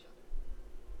tricks on each other.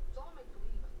 It's all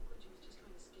make-believe. I think Richie was just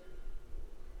trying to scare you.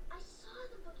 I saw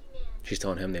the boogeyman. She's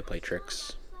telling him they play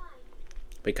tricks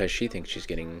Outside. because she thinks she's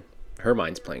getting her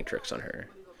mind's playing tricks on her,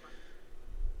 What do you go find?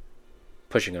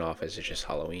 pushing it off as it's just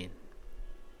Halloween.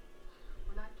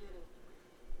 We're not getting.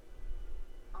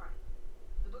 All right.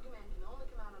 The boogeyman can only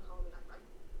come out on Halloween night, right?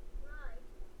 Right.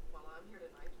 Well, I'm here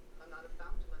tonight. I'm not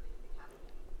about to let anything happen.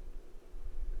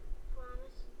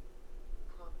 Promise.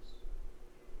 Promise.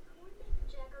 Can we make the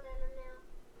jack-o'-lantern now?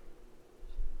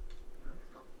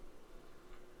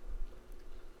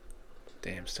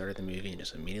 Damn, started the movie and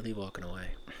just immediately walking away.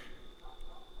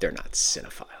 They're not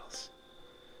cinephiles.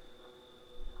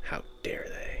 How dare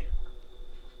they?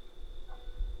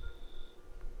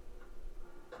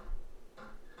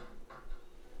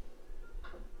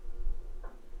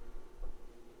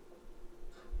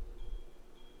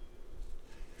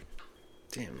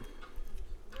 Damn.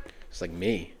 It's like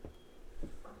me.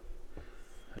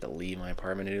 I had to leave my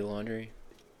apartment to do laundry.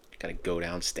 Gotta go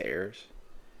downstairs.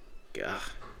 Gah.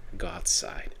 Go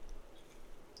outside.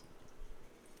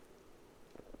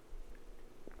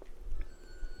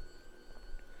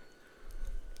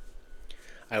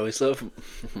 I always love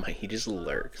he just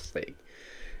lurks. Like,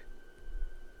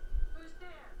 Who's there?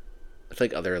 I feel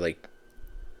like other like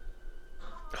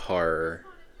horror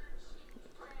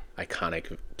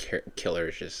iconic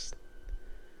killers just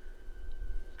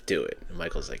do it. And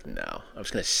Michael's like, no, I'm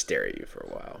just gonna stare at you for a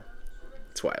while.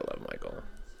 That's why I love Michael.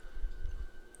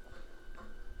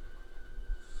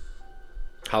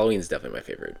 Halloween's definitely my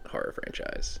favorite horror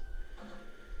franchise.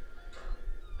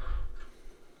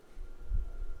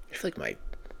 I feel like my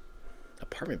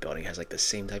apartment building has like the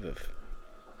same type of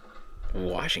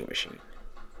washing machine.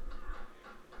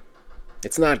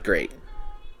 It's not great.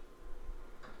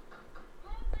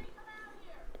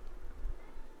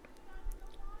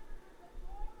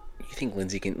 You think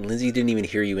Lindsay can? Lindsay didn't even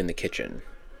hear you in the kitchen.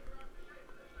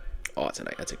 Oh,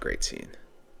 tonight. That's a great scene.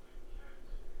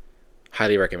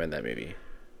 Highly recommend that movie.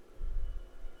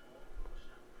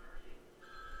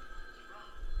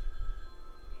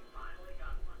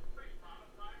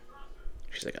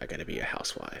 She's like, I gotta be a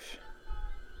housewife.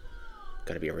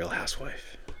 Gotta be a real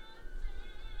housewife.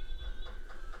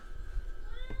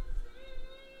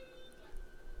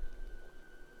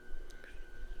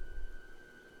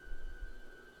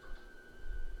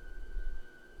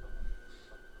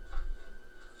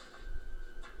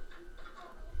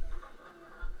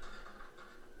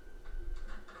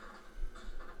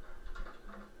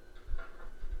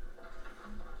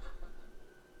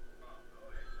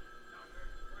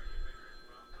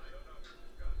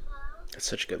 That's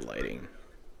such good lighting.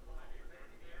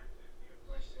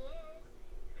 There she is.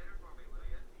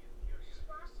 She's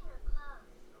washing her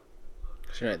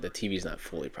clothes. So the TV's not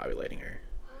fully probably lighting her.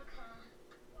 Okay.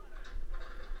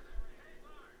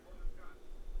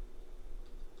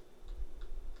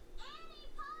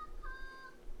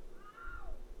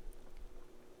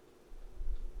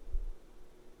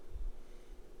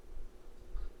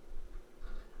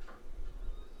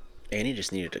 Annie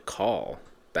just needed to call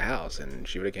the house and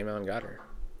she would have came out and got her.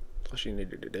 That's all she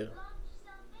needed to do.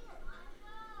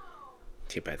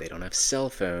 Too bad they don't have cell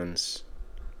phones.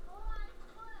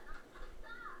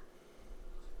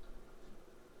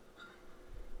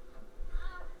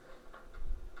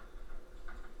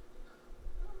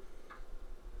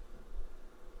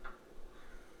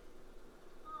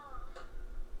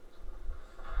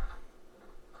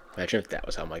 Imagine if that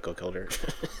was how Michael killed her.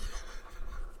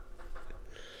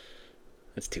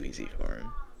 That's too easy for him. You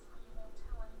won't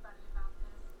tell anybody about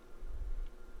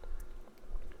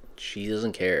this. She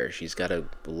doesn't care. She's got a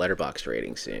letterbox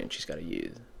rating soon. She's got to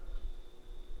use.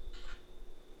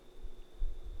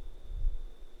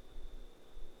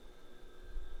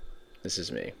 This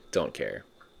is me. Don't care.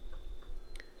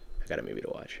 I got a movie to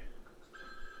watch.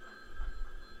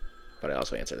 But I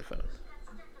also answer the phone. That stick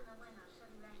in the window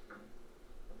shouldn't let you.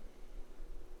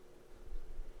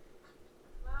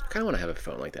 I kind of want to have a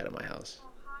phone like that in my house. Oh,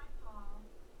 hi, Paul.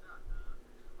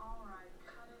 All right,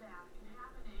 cut it out. It can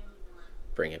happen to anyone.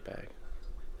 Bring it back.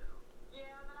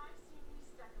 Yeah, but I've seen you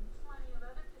stuck in plenty of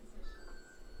other positions.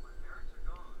 My parents are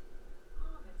gone.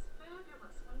 Oh, that's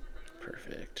fabulous. When did they leave?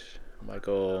 Perfect.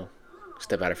 Michael,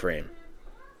 step out of frame.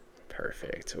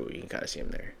 Perfect. Oh, you can kind of see him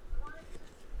there. Walk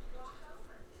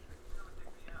over.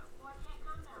 Well, I can't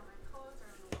come now. My clothes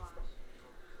are in the wash.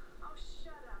 Oh,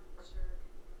 shut up, jerk.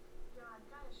 Yeah, I've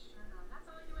got a shirt on. That's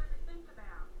all you ever think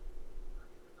about.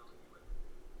 That's not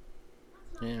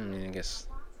Yeah, I mean, I guess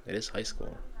it is high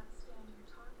school. I'm not standing here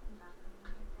talking about them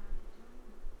when we get down to doing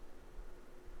it.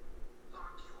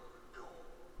 Lock your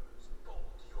doors,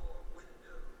 bolt your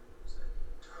windows, and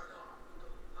turn off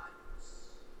the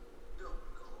lights. Don't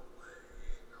go away,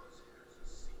 'cause here's a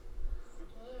secret.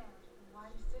 Scared. Why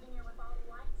are you sitting here with all the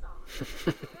lights off?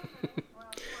 Well, come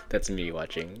on, That's me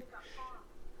watching pick up Paul.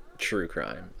 true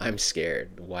crime. I'm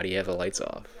scared. Why do you have the lights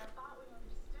off? I thought we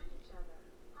understood each other.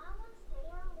 I want to stay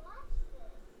and watch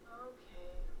this. Okay.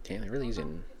 Damn, they're really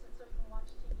using. Fix it so you can watch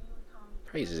TV with Tommy.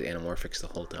 Probably uses Animorphix the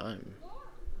whole time. Yeah. Well,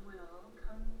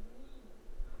 come with me.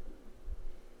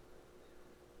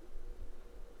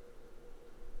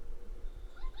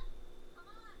 Come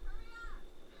on, hurry up.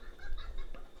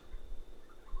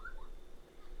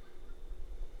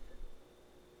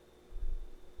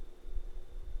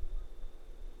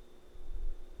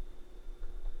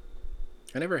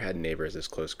 I never had neighbors this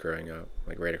close growing up,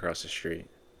 like right across the street.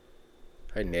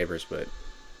 I had neighbors, but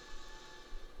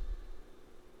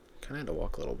kind of had to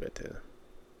walk a little bit to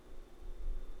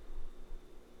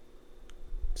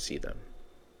see them.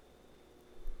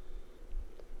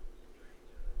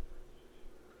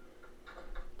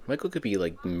 Michael could be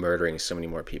like murdering so many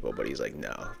more people, but he's like,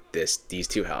 no, these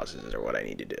two houses are what I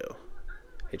need to do.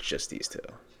 It's just these two.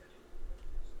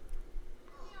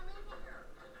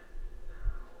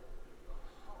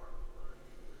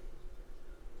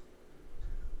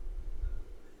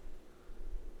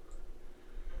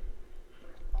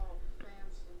 Oh,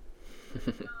 fancy.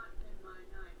 Not in my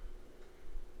night.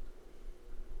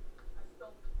 I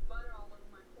spilled butter all over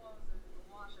my clothes and in the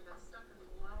wash. I got stuck in the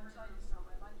water. I'll tell you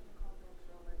something. I'd like you to call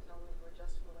Benfield and tell me we're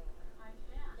just fooling around. I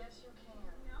can't. Yes, you can.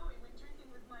 No, he went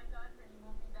drinking with Mike Godfrey and he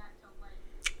won't be back till late.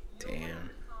 Damn.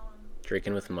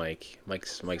 Drinking with Mike.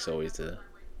 Mike's always the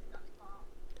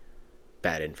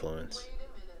bad influence. Wait a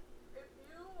minute. If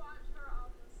you watch her, I'll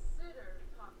consider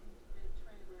talking to Ben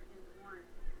Traylor in the morning.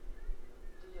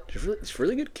 Deal. It's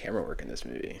really good camera work in this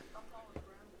movie. I'll call him,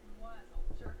 Brown. He was.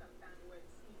 Old jerk up found a way to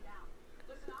sneak out.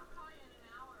 Listen, I'll call you in an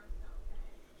hour or so,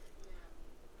 okay? Yeah.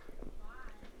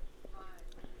 Bye. Bye.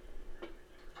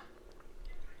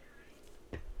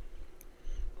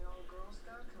 The old Girl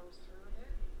Scout comes through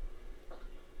again.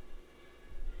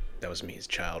 That was me as a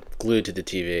child, glued to the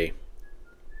TV.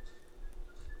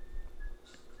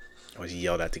 I was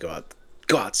yelled at to go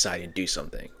outside and do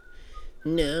something.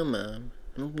 No, Mom,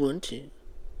 I don't want to.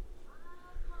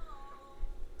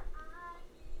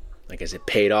 I guess it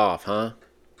paid off, huh?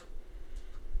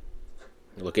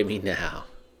 Look at me now.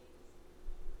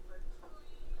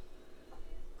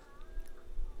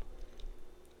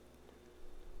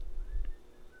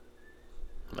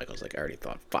 Michael's like, I already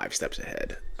thought 5 steps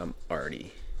ahead.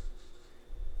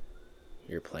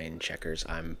 You're playing checkers,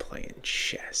 I'm playing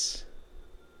chess.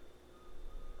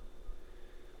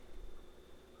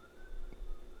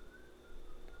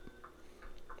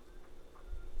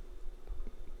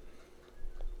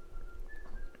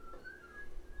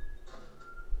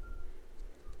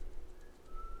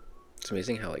 It's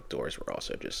amazing how like doors were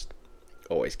also just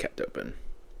always kept open.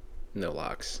 No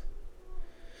locks.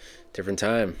 Different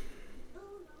time.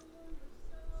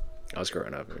 I was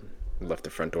growing up and left the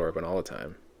front door open all the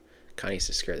time. Kind of used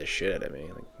to scare the shit out of me.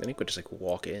 Like, then he could just like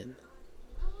walk in. And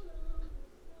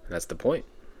that's the point.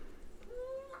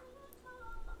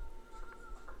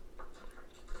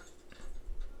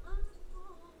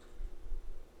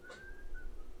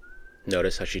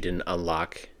 Notice how she didn't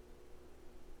unlock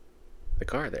the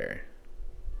car there.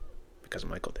 Because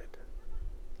Michael did.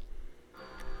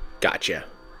 Gotcha.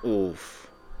 Oof.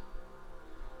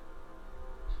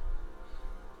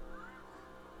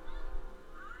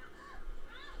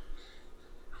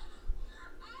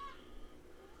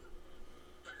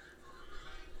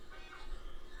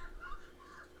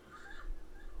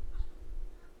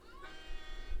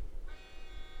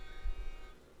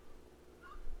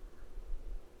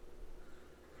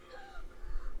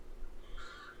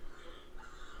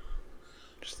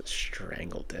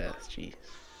 Strangle death, jeez.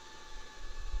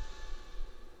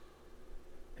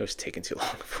 It was taking too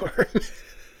long for him.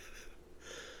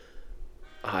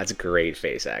 Oh, it's great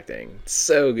face acting.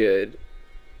 So good.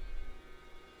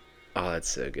 Oh, that's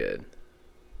so good.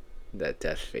 That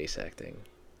death face acting.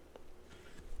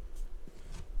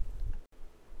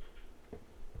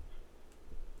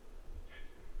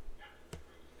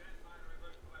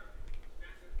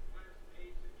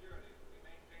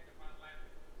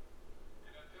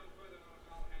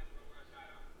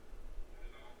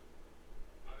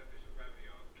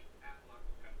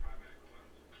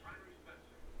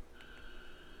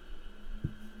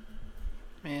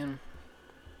 Man,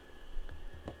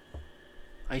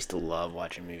 I used to love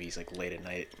watching movies like late at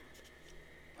night,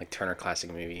 like Turner Classic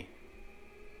Movie,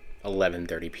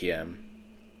 11:30 p.m.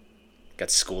 Got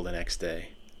school the next day.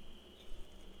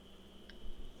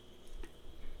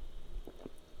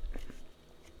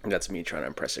 That's me trying to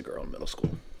impress a girl in middle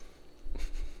school.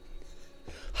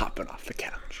 Hopping off the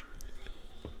couch.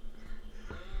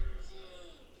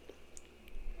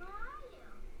 Where are you?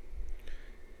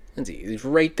 Lindsay, he's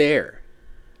right there.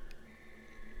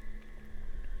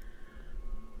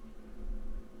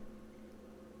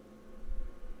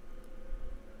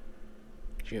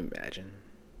 Could you imagine?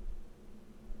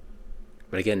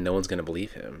 But again, no one's gonna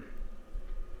believe him.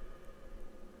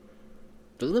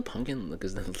 Doesn't the pumpkin look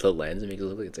as the lens makes it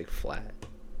look like it's like flat?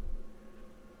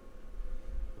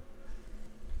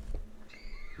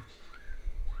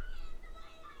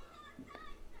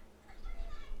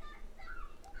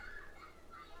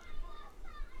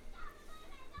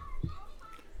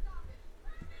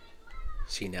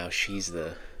 See, now she's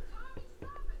the.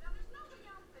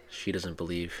 She doesn't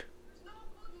believe. There's no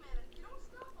boogeyman. If you don't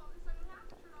stop all this, I'm gonna have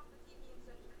to turn off the TV and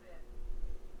send you to bed.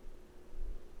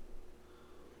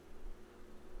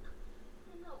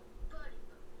 Nobody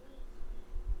believes me.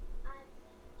 I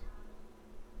believe Tommy.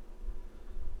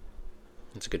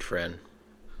 It's a good friend.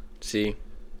 See?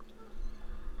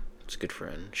 It's a good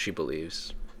friend. She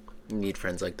believes. You need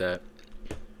friends like that.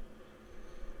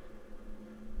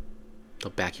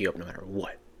 They'll back you up no matter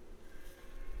what.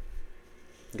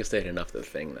 I guess they had enough of the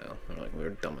Thing, though. They're like, we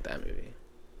were done with that movie.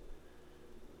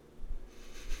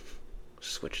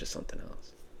 Switch to something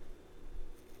else.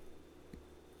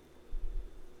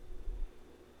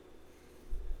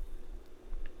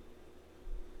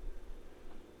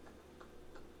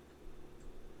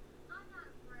 I'm not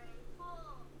afraid.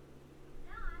 Oh,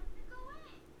 now I have to go in.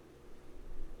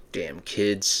 Damn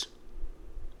kids.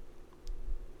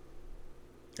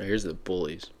 Oh, here's the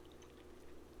bullies.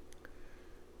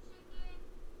 Chicken.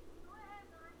 Go ahead,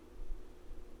 honey.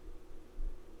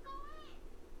 Go in.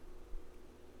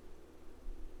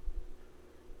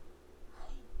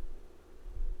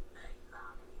 Hey,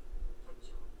 Tommy, get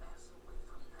your ass away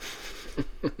from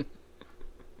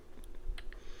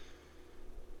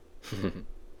that.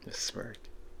 The smirk.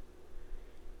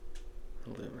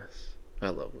 Loomis. I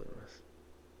love Loomis.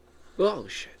 Oh,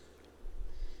 shit.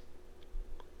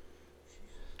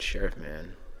 Sheriff,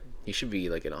 man. He should be,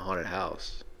 like, in a haunted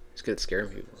house. He's good at scaring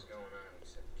people. What's going on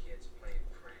except kids playing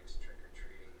pranks,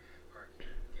 trick-or-treating, parking,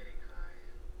 getting high.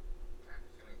 I have a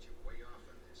feeling that you're way off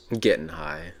on this. Getting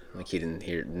high. Like, he didn't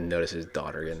notice his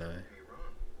daughter getting high. You're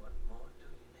wrong. What more do you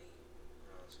need?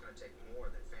 Well, it's gonna take more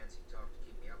than fancy talk to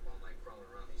keep me up all night crawling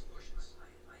around these bushes.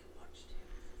 I watched him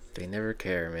They never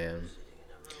care, man. sitting in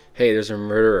a room Hey, there's a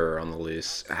murderer on the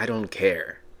loose. I don't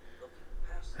care. looking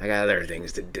past I got other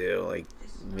things to do, like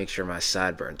make sure my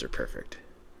sideburns are perfect.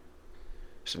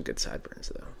 Some good sideburns,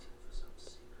 though. for some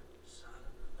secret,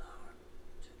 silent alarm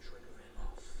to trigger him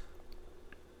off.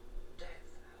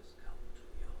 Death has come to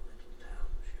your little town,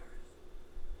 Sheriff.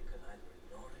 You can either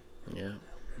ignore it Yeah.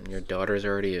 And your daughter's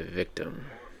already a victim.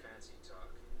 more fancy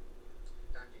talk.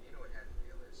 Doctor, you know what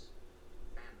Haddonfield is?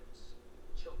 Families,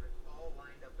 children, all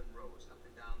lined up in rows up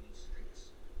and down these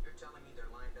streets. You're telling me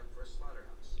they're lined up for a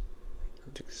slaughterhouse?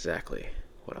 That's exactly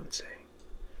what I'm saying.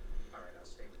 All right, I'll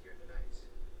stay with you tonight.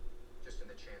 Just in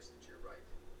the chance that you're right.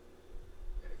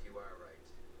 And if you are right,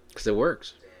 Because it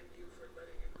works. damn you for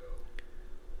letting him go.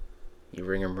 You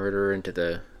bring a murderer into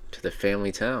the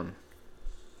family town.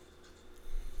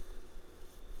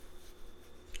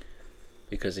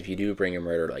 Because if you do bring a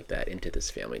murder like that into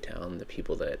this family town, the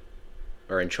people that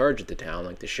are in charge of the town,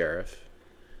 like the sheriff,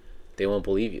 they won't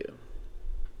believe you.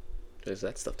 Because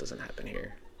that stuff doesn't happen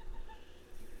here.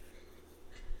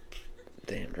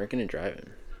 Damn, drinking and driving.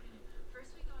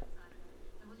 First we go inside,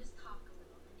 and we'll just talk a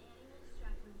little. And Annie will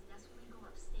distract Lindsay. That's when we go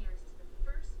upstairs to the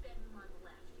first bedroom on the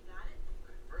left. You got it?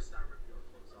 First, I rip your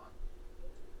clothes off.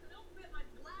 Don't rip my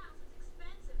blouse. It's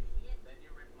expensive, idiot. Then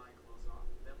you rip my clothes off.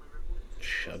 Then we rip Lindsay's.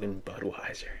 Chugging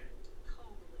Budweiser.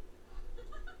 Totally.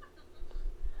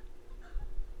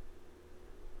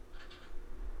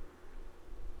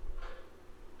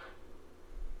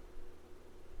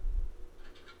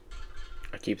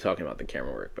 keep talking about the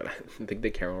camera work, but I think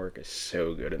the camera work is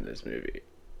so good in this movie.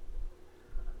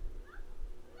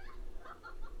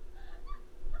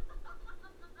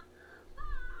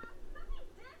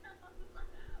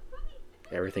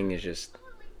 Everything is just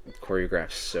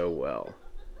choreographed so well.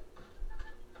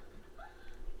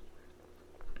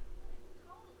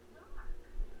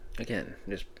 Again,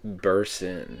 just bursts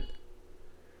in.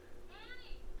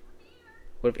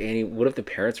 What if the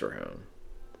parents were home?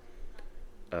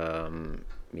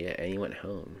 Yeah, Annie went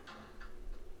home.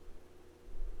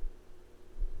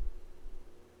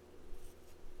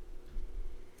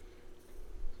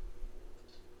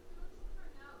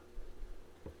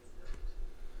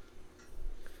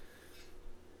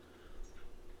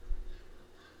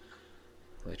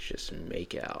 Let's just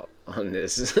make out on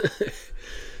this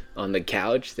on the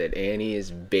couch that Annie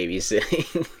is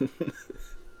babysitting.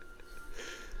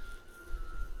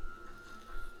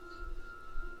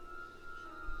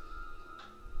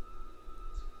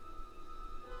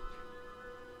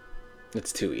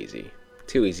 It's too easy.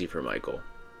 Too easy for Michael.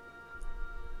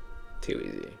 Too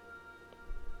easy.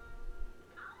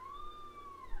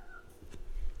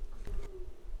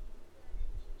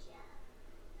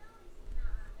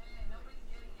 Hey, nobody's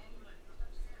getting anybody.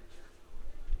 Stop scaring me.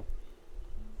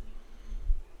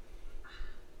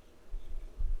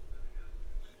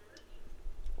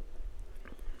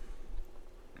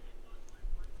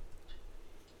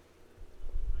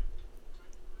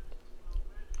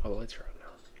 Oh, the lights are on now.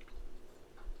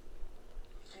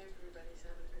 Everybody's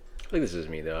having a good time. I feel like this is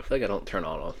me though. I feel like I don't turn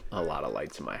on a lot of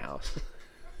lights in my house. No,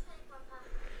 we've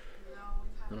had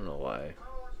I don't know why. I wanna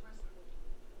watch the rest of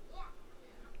the movie.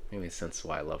 Maybe it's sense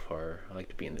why I love horror. I like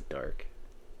to be in the dark.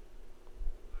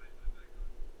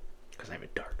 Because I have a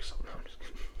dark soul. No, I'm just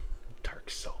kidding.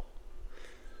 Dark soul.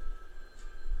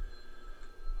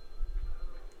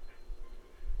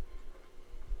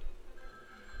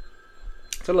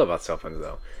 That's what I love about cell phones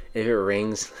though. If it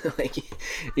rings, like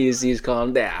you see he's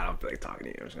calling, Dad, I don't feel like talking to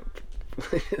you. I'm just gonna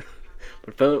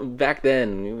but phone back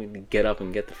then we would get up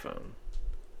and get the phone.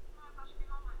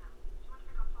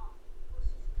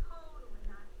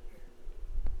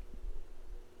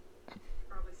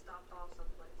 Probably stopped off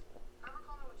someplace. Have her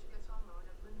call me when she gets home though. I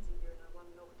have Lindsay here and I want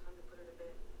to know what time to put her to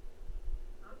bed.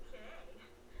 Okay.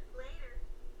 Later.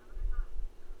 Have a good time.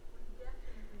 We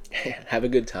definitely Have a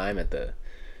good time at the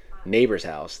neighbor's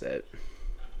house that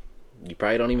you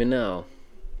probably don't even know.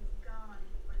 Is gone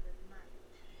for the night.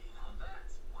 Oh,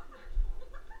 that's wonderful.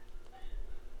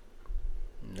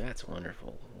 That's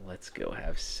wonderful. Let's go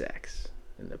have sex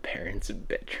in the parents'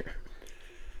 bedroom.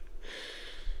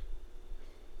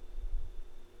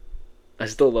 I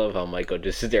still love how Michael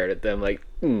just stared at them like,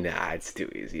 nah, it's too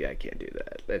easy. I can't do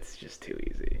that. That's just too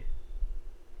easy.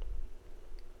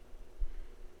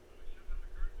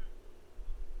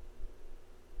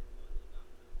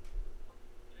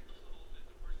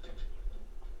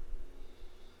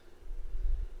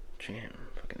 Jam,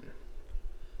 fucking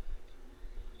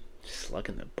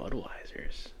slugging the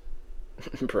Budweisers.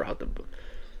 Brought the.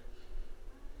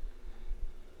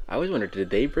 I always wondered,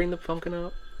 did they bring the pumpkin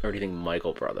up, or do you think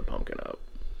Michael brought the pumpkin up?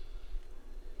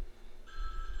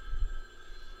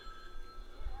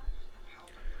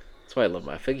 That's why I love him.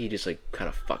 I think he just like kind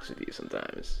of fucks with you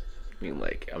sometimes. I mean,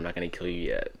 like, I'm not gonna kill you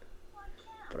yet,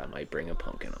 but I might bring a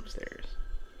pumpkin upstairs.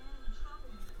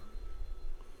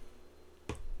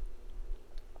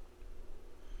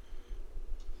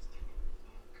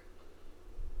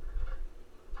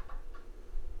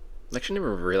 I actually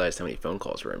never realized how many phone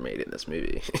calls were made in this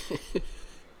movie.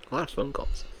 A lot of phone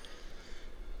calls.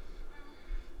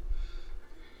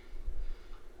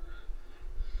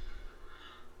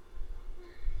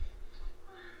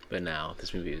 But now,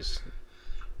 this movie is...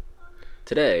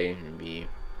 Today, it'd be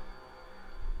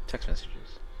text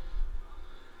messages.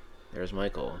 There's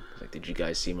Michael. He's like, did you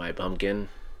guys see my pumpkin?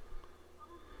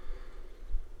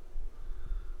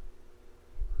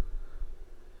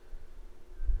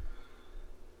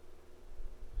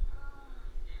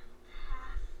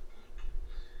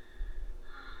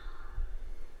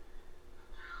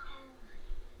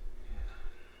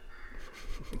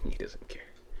 He doesn't care.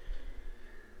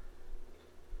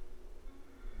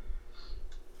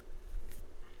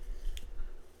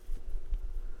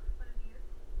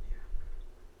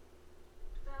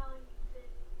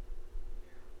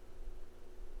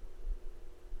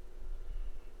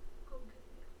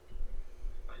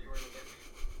 Thought you were in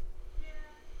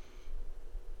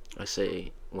the I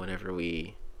say whenever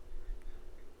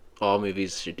all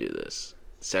movies should do this.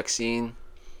 Sex scene,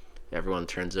 everyone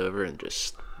turns over and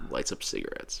just lights up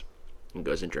cigarettes and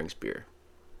goes and drinks beer.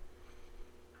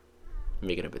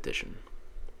 Making a petition.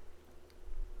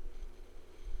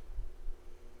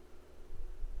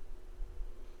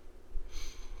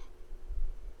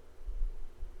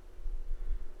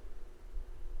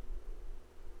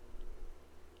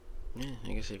 Yeah,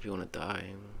 I guess if you want to die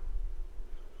and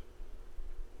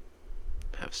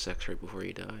have sex right before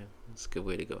you die, it's a good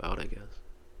way to go out, I guess.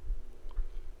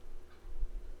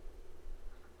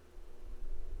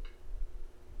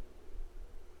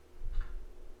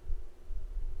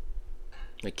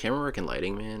 Like camera work and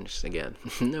lighting, man, just again,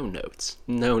 no notes.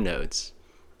 No notes.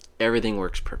 Everything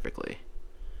works perfectly.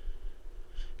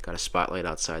 Got a spotlight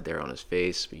outside there on his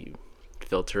face, but you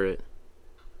filter it.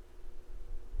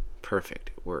 Perfect.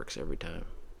 It works every time.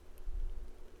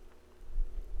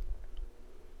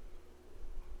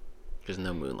 Because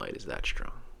no moonlight is that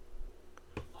strong.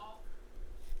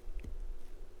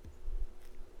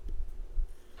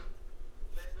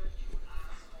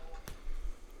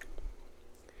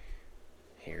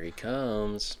 Here he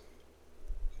comes.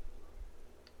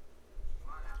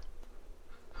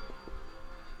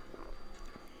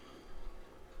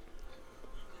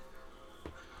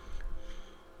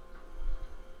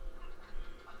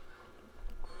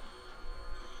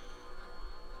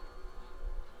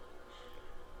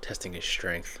 Testing his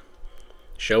strength.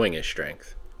 Showing his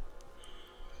strength.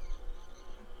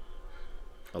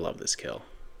 I love this kill.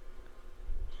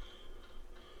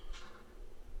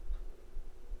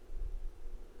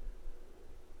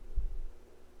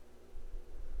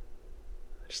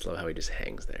 I just love how he just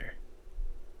hangs there.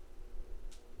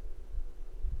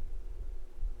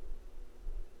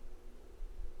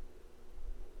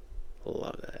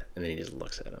 Love that. And then he just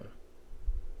looks at him.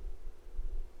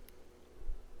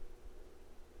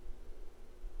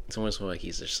 It's almost like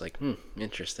he's just like,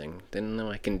 interesting. Didn't know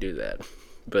I can do that.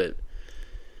 But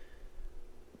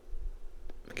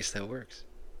I guess that works.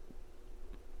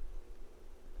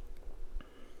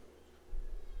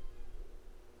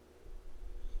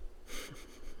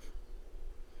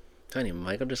 Tiny,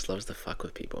 Michael just loves to fuck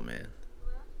with people, man.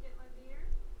 Well, did you get my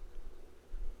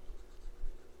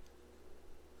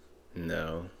beer?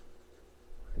 No.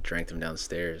 I drank them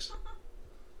downstairs.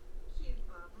 Cute,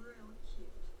 Bob. Real cute.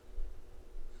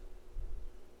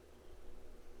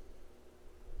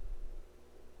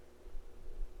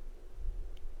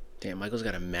 Damn, Michael's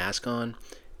got a mask on,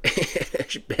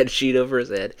 bed sheet over his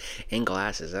head, and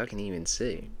glasses. How can he even see?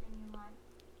 Anything you like?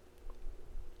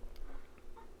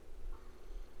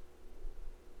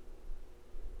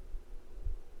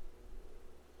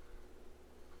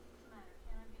 What's the matter?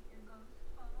 Can I get your ghost,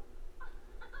 Bob?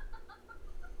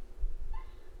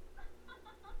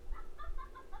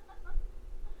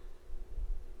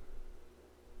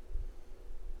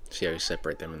 See how you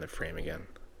separate them in the frame again?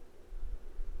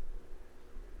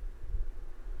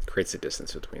 Creates a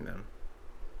distance between them.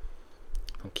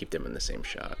 Don't keep them in the same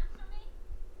shot.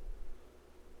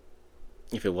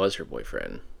 If it was her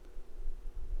boyfriend,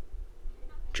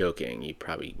 joking, you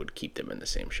probably would keep them in the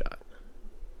same shot.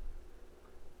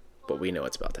 But we know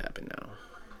what's about to happen now.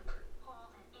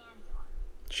 Paul and Annie on.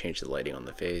 Change the lighting on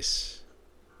the face.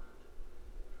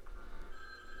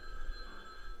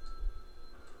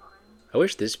 I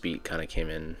wish this beat kind of came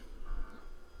in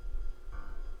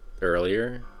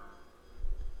earlier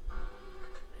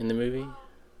in the movie.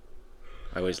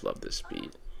 I always loved this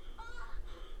beat.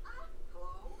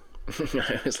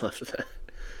 I always loved that.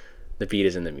 The beat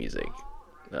is in the music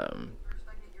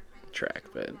track,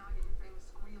 but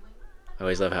I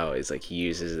always love how it's like he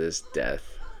uses this death.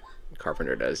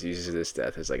 Carpenter does uses this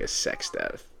death as like a sex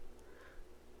death.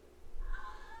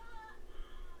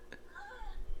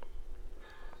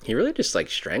 He really just like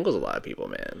strangles a lot of people,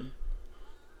 man.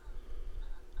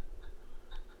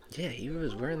 Yeah, he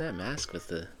was wearing that mask with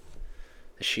the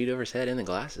sheet over his head and the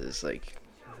glasses. Like,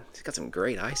 he's got some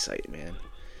great eyesight, man.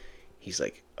 He's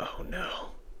like, oh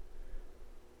no.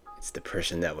 It's the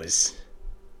person that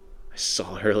I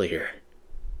saw earlier.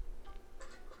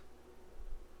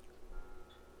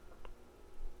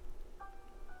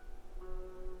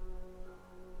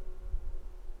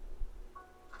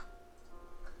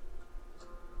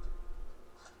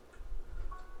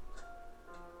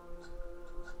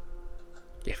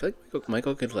 Yeah, I feel like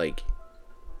Michael could like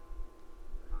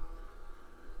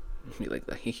be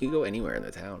like he could go anywhere in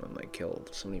the town and like kill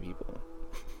so many people.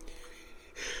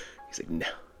 He's like, no.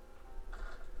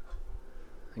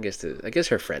 I guess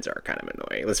her friends are kind of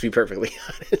annoying. Let's be perfectly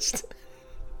honest.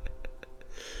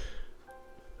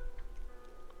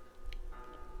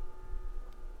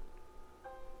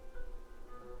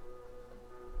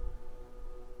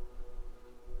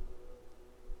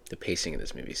 The pacing in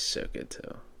this movie is so good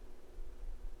too.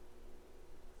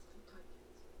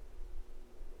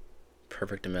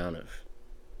 Perfect amount of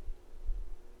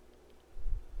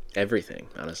everything,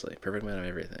 honestly. Perfect amount of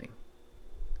everything.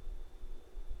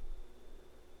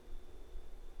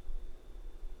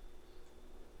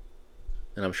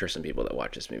 And I'm sure some people that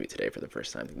watch this movie today for the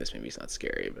first time think this movie's not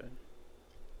scary, but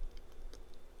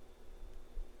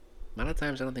a lot of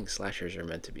times I don't think slashers are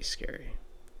meant to be scary.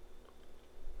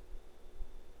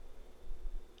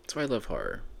 That's why I love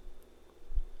horror.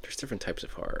 There's different types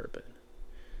of horror, but...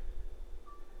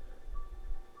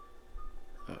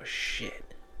 Oh, shit.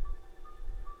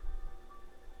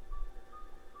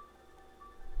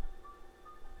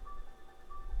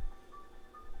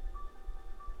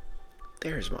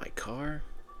 There's my car.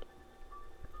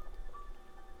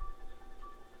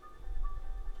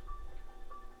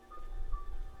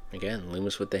 Again,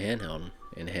 Loomis with the handheld.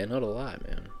 And handheld a lot,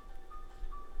 man.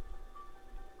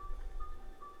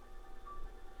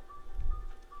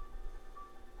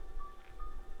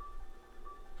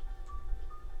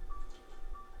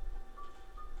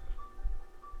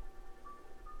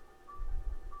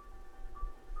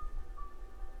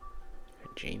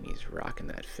 Jamie's rocking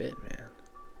that fit, man.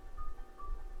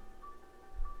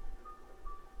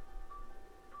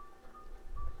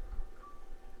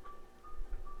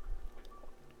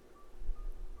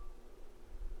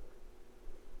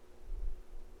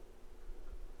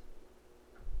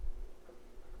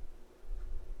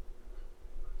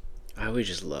 I always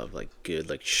just love like good,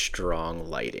 like strong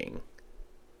lighting.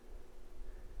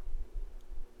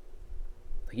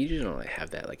 Like you just don't like have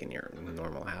that like in your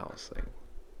normal house, like.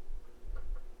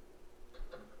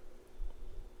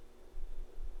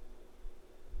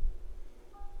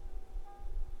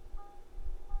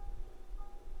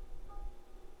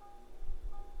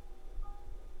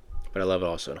 But I love it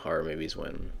also in horror movies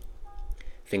when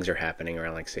things are happening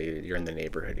around, like say you're in the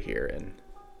neighborhood here and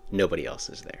nobody else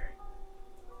is there.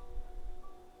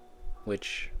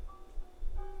 Which,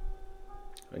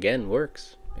 again,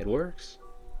 works. It works.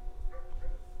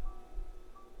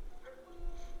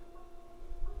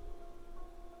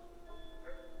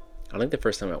 I think the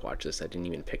first time I watched this, I didn't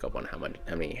even pick up on how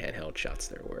many handheld shots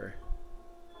there were.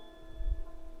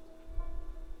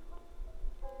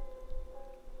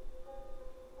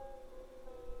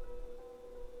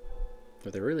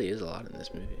 But there really is a lot in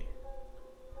this movie.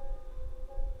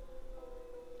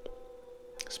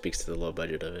 Speaks to the low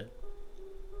budget of it.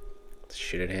 Let's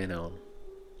shoot it handheld.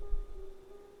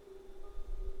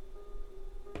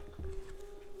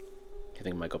 You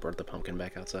think Michael brought the pumpkin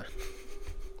back outside?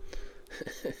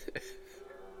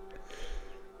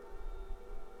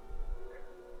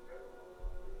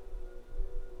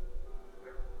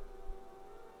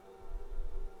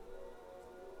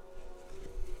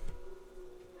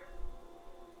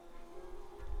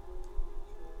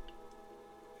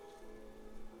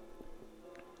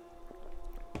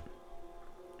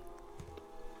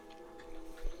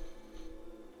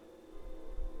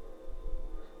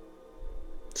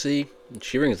 See,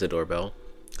 she rings the doorbell.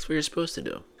 That's what you're supposed to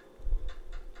do.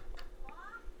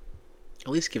 At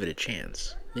least give it a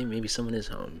chance. Maybe someone is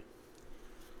home.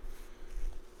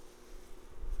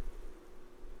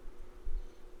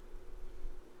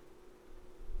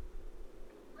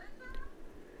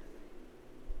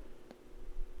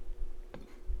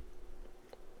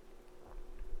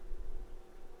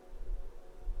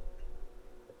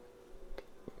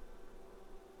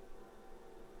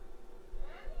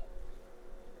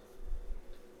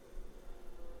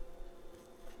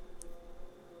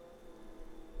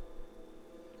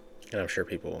 And I'm sure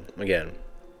people, again,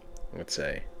 would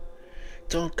say,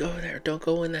 don't go there, don't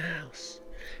go in the house.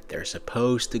 They're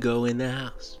supposed to go in the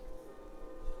house.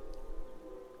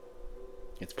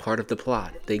 It's part of the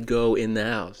plot. They go in the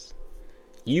house.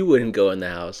 You wouldn't go in the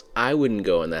house. I wouldn't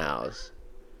go in the house.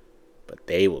 But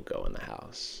they will go in the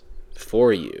house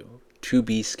for you to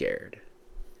be scared.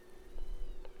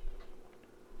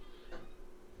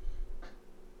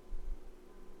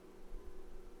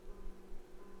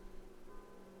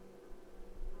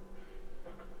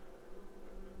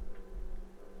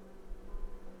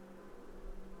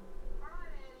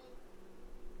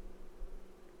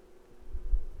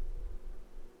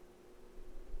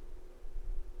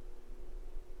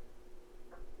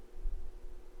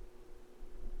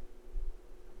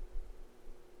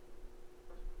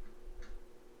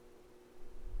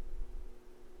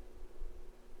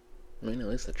 I mean, at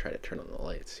least I try to turn on the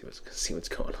lights, see what's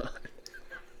going on.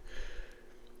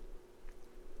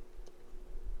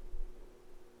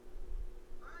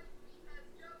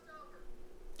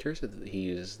 Curious that he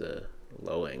used the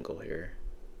low angle here.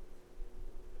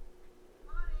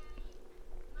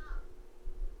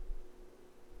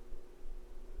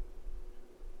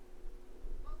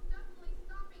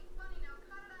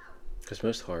 Because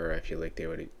most horror, I feel like they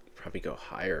would probably go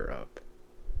higher up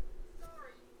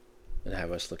and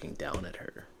have us looking down at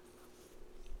her.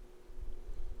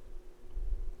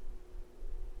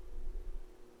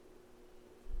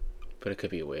 But it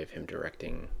could be a way of him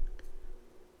directing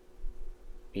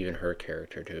even her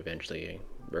character to eventually,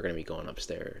 we're going to be going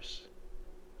upstairs.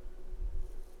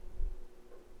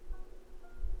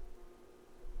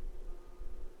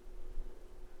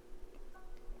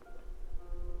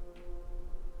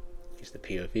 Here's the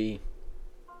POV.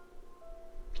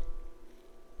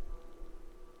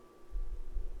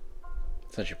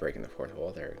 It's not just breaking the fourth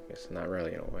wall there. It's not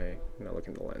really in a way. I'm not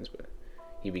looking at the lens, but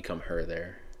you become her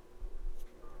there.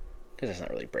 Because that's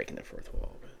not really breaking the fourth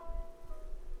wall, but.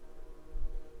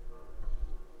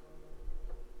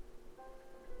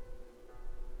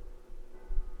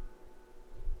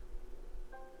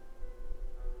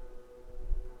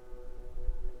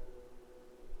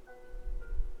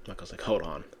 Michael's like, hold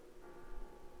on.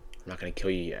 I'm not gonna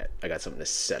kill you yet. I got something to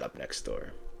set up next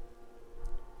door.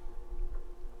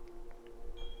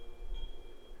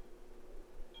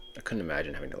 I couldn't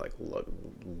imagine having to like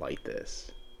light this,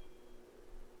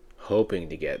 hoping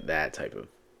to get that type of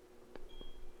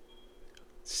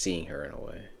seeing her in a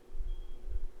way.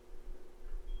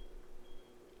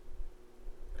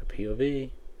 A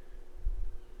POV.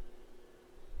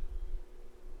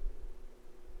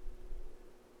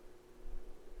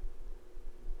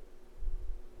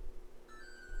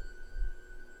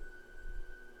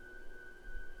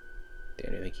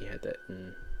 Damn, I think he had that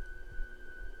in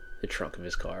the trunk of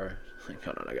his car. Like,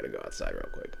 hold on, I gotta go outside real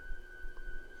quick.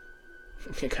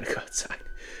 I gotta go outside.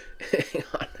 Hang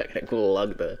on, I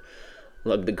gotta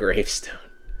lug the gravestone.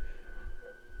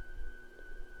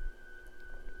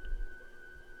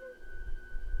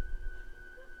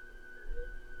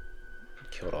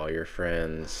 Killed all your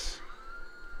friends.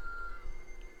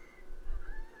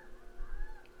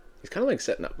 He's kind of like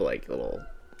setting up like little,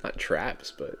 not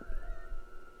traps, but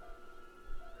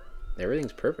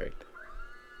everything's perfect.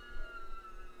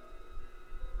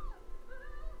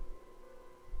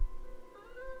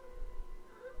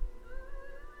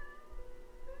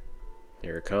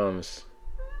 Here it comes.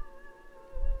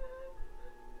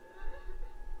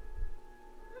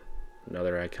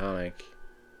 Another iconic.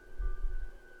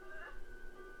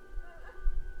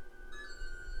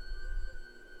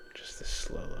 Just a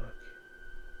slow look.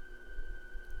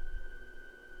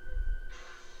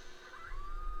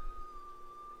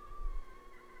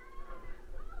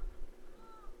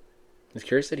 It's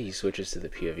curious that he switches to the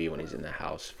POV when he's in the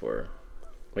house for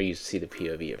where you see the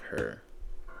POV of her.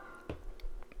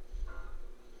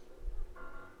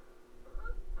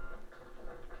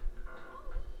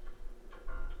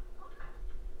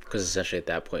 Because essentially at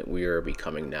that point we are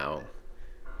becoming now.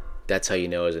 That's how you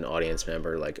know as an audience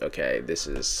member, like, okay, this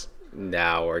is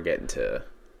now we're getting to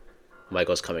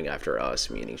Michael's coming after us,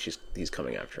 meaning he's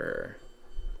coming after her.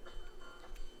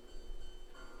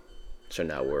 So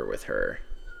now we're with her.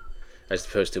 As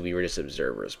opposed to we were just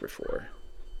observers before.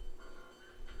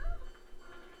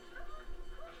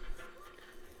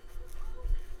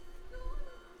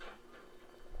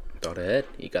 Thought ahead.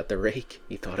 You got the rake.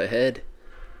 You thought ahead.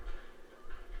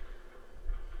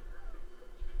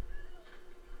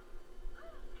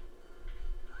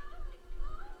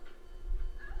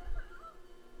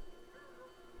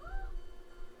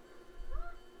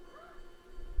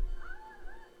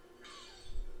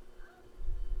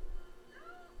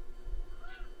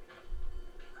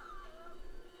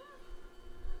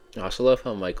 I also love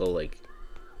how Michael, like,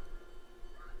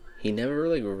 he never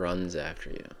really runs after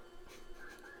you.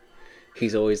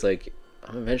 He's always like,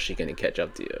 I'm eventually gonna catch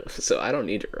up to you, so I don't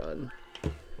need to run.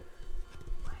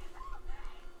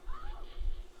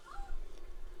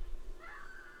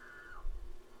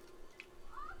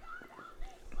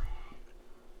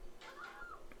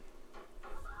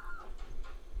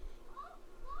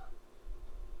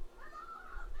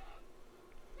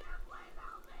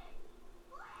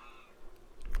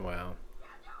 Wow.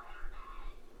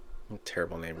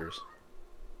 Terrible neighbors.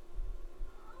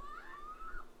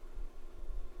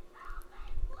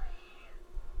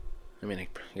 I mean, I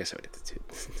guess I would have to too.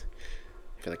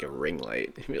 I feel like a ring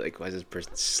light. I'd be like, why is this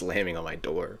person slamming on my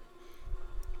door?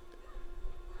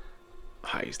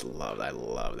 I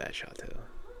love that shot too.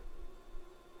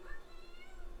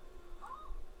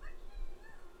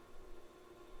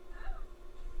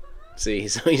 See,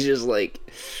 so he's just like,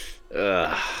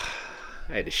 I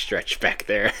had to stretch back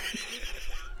there.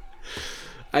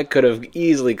 I could have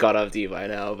easily caught up to you by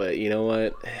now, but you know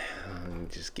what?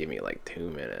 Just give me like 2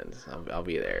 minutes. I'll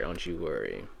be there. Don't you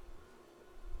worry.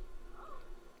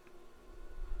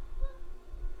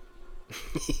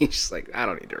 He's just like, I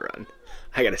don't need to run.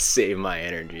 I gotta save my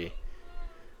energy.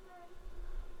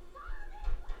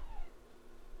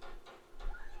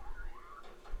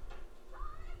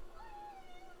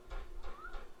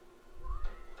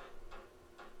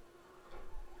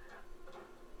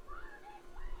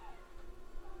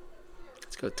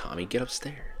 Go, Tommy, get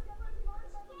upstairs.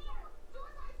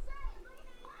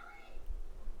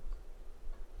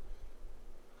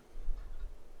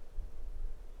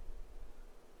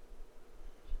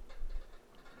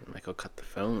 Michael cut the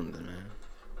phones, man.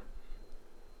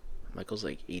 Michael's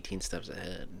like 18 steps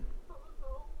ahead.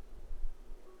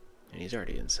 And he's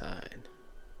already inside.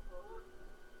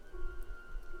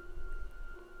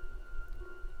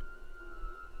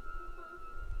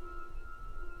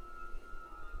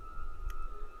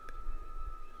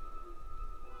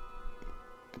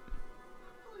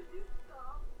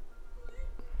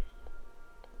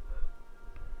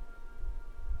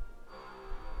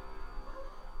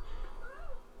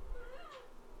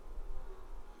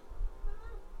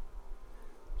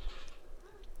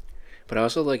 But I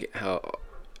also like how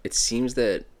it seems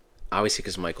that, obviously,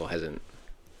 because Michael hasn't,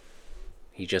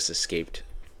 he just escaped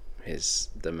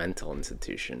the mental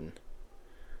institution.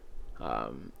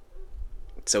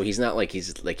 So he's not like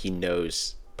he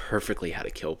knows perfectly how to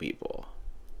kill people.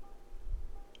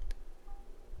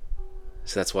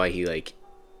 So that's why he, like,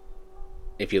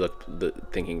 if you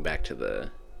look, thinking back to the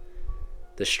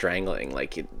strangling,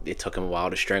 like it took him a while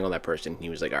to strangle that person. He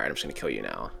was like, all right, I'm just gonna kill you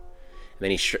now. And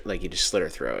then he just slit her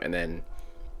throat, and then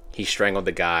he strangled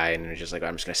the guy, and was just like,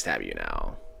 I'm just gonna stab you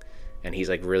now. And he's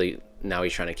like, really, now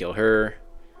he's trying to kill her,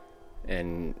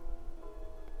 and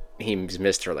he's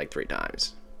missed her like 3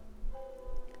 times.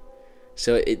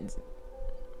 So it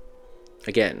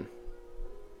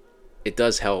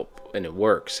does help, and it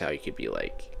works how you could be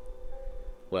like,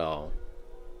 well,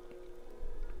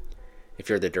 if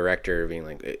you're the director, being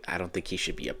like, I don't think he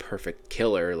should be a perfect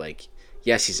killer. Like,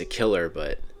 yes, he's a killer,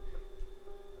 but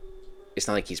it's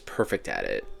not like he's perfect at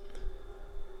it.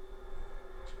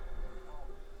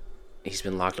 He's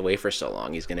been locked away for so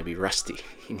long. He's gonna be rusty.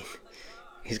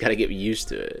 He's got to get used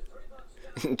to it.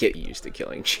 Get used to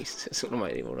killing. Jesus, what am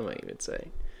I even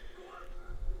saying?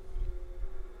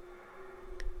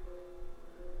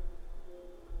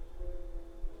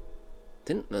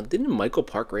 Didn't Michael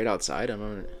park right outside? I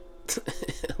don't know.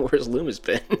 Where's Loomis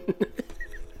been?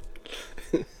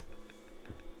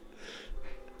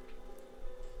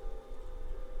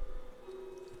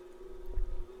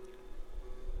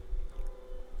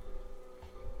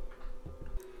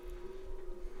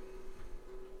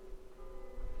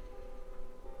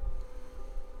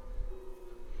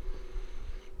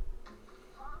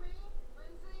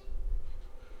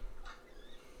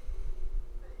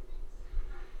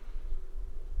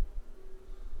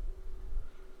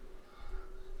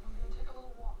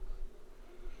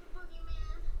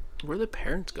 Where are the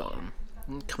parents going?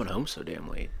 Coming home so damn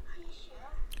late.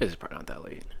 It's probably not that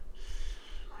late.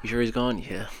 You sure he's gone?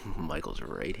 Yeah, Michael's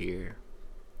right here.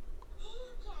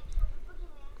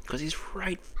 Because he's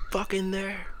right fucking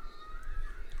there.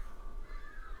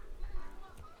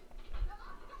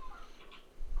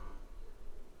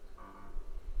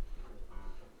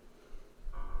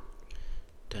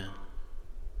 Dun,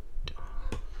 dun.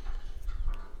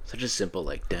 Such a simple,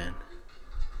 like, dun,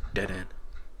 dead end.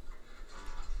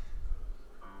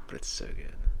 But it's so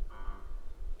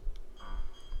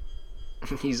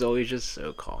good. He's always just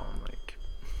so calm, like,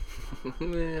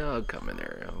 yeah, I'll come in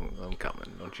there. I'm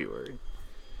coming. Don't you worry.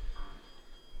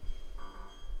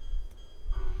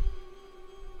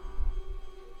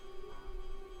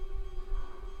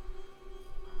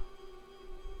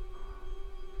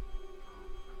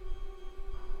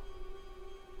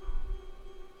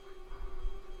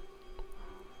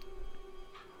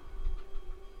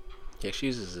 He actually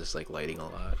uses this, like, lighting a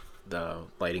lot. The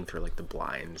lighting through, like, the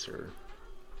blinds, or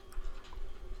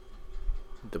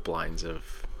the blinds of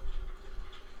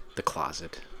the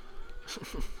closet.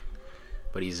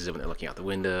 But he uses it when they're looking out the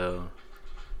window.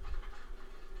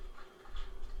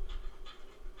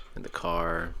 In the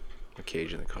car. The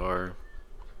cage in the car.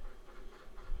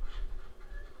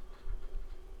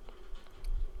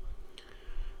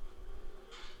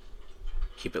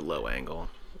 Keep it low angle.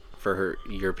 For her,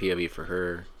 your POV for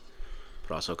her.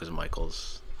 But also because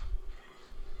Michael's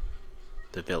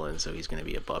the villain, so he's going to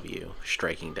be above you,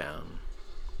 striking down.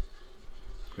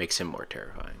 Makes him more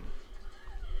terrifying.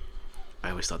 I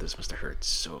always thought this must have hurt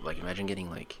so, like, imagine getting,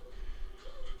 like,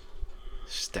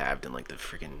 stabbed in, like, the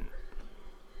freaking...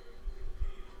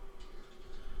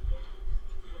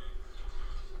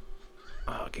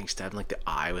 Oh, getting stabbed in, like, the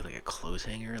eye with, like, a clothes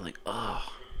hanger, like,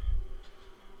 oh.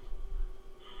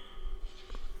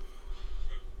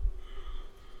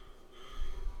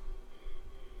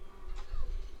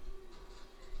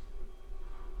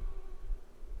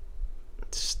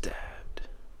 Stabbed.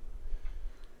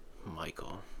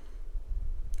 Michael.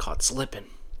 Caught slipping.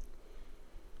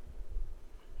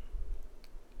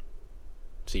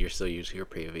 So you're still using your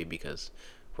POV because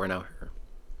we're now here.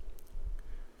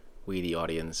 We, the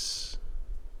audience,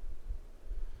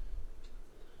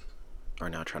 are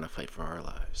now trying to fight for our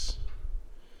lives.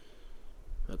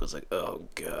 Michael's like, oh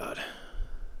god,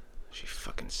 she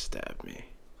fucking stabbed me.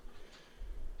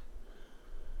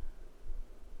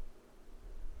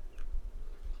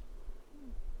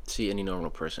 See, any normal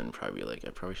person would probably be like,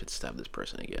 I probably should stab this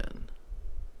person again.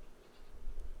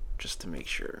 Just to make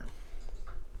sure.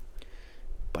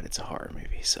 But it's a horror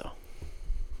movie, so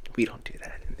we don't do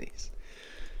that in these.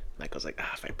 Michael's like,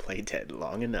 if I play dead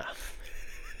long enough,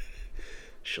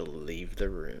 she'll leave the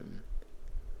room.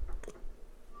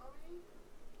 Mommy,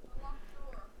 unlock the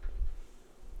door. Come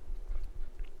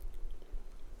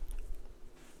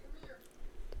here.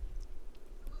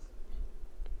 Listen to me.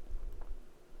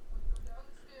 When you go down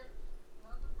the stairs,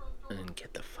 out the front door. And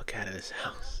get the fuck out of this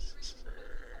house.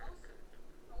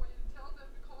 I want you to tell them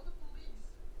to call the police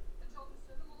and tell them to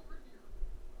send them over here.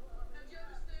 Now, do you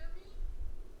understand me?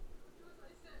 Do as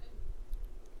I say.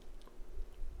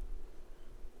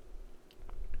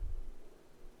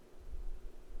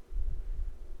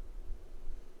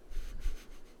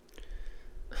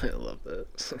 I love that.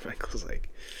 So Michael's like,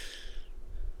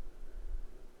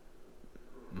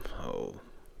 oh,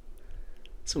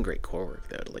 some great core work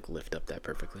though to like lift up that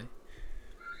perfectly.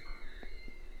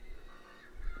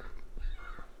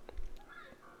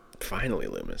 Finally,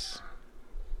 Loomis.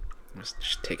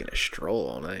 Just taking a stroll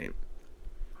all night.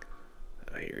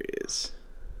 Oh, here he is.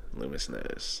 Loomis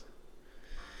knows.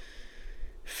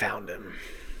 Found him.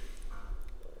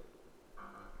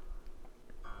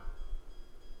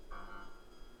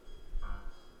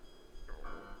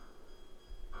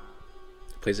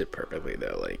 Plays it perfectly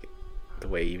though, like the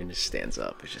way he even just stands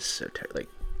up is just so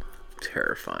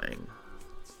terrifying.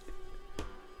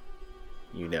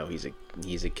 You know he's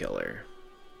a killer.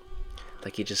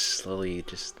 Like he just slowly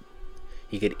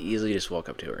he could easily just walk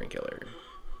up to her and kill her.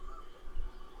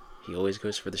 He always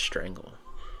goes for the strangle.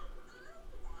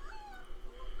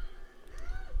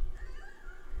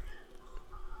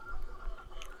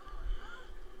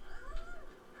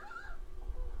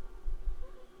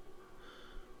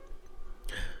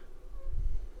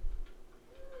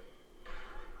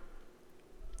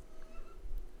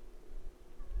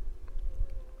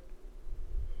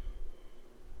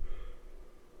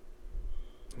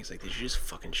 He's like, did you just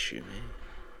fucking shoot me?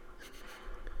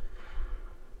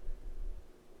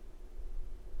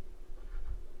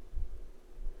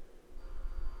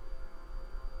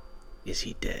 Is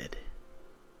he dead?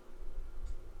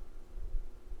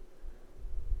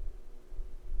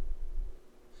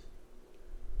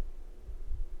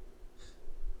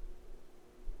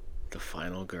 The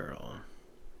final girl.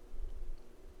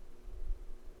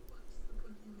 What's the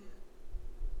boogeyman?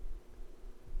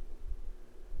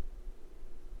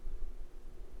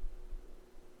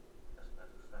 As a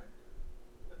matter of fact,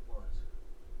 it was.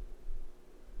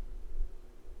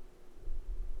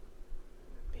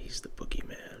 He's the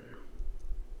boogeyman.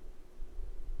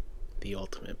 The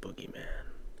ultimate boogeyman.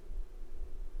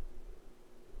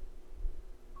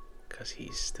 'Cause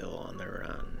he's still on the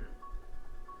run.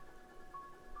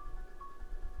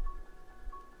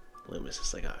 Loomis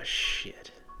is like, oh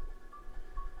shit.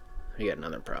 We got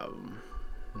another problem.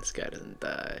 This guy doesn't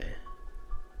die.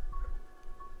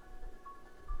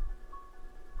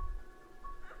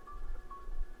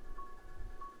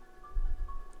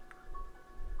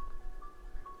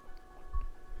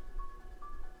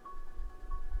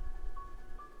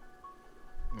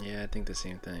 Yeah, I think the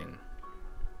same thing.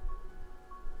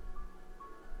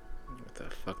 What the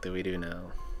fuck do we do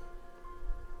now?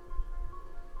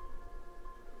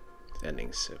 The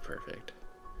ending's so perfect.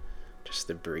 Just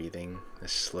the breathing, the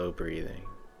slow breathing.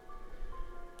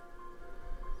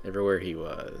 Everywhere he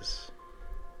was.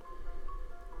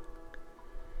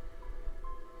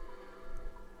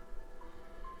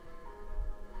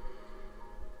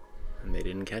 And they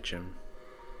didn't catch him.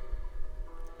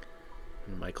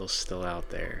 And Michael's still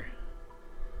out there.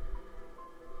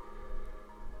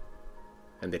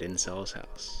 And they didn't sell his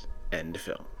house. End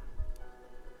film.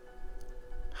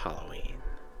 Halloween.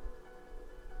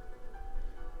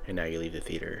 And now you leave the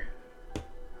theater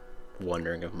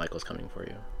wondering if Michael's coming for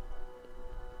you.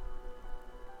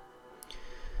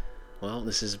 Well,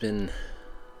 this has been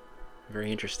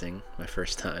very interesting. My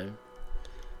first time.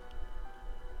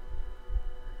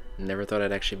 Never thought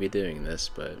I'd actually be doing this,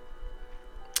 but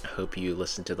I hope you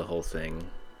listened to the whole thing.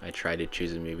 I tried to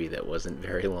choose a movie that wasn't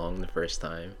very long the first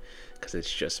time, because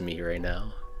it's just me right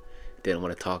now. Didn't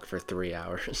want to talk for 3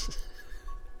 hours.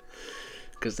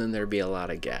 Because then there'd be a lot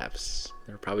of gaps.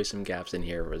 There were probably some gaps in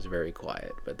here where it was very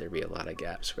quiet, but there'd be a lot of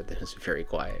gaps where it was very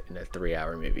quiet in a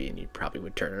 3-hour movie, and you probably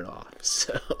would turn it off.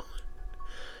 So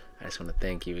I just want to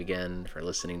thank you again for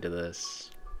listening to this.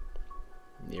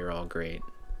 You're all great.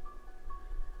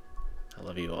 I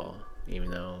love you all,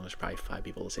 even though there's probably 5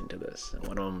 people listening to this, and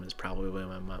one of them is probably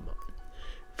my mom.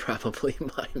 Probably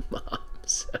my mom,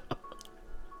 so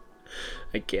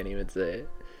I can't even say it.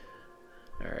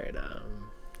 Alright,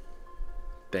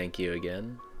 thank you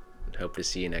again. Hope to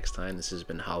see you next time. This has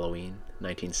been Halloween,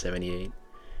 1978.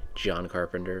 John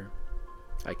Carpenter.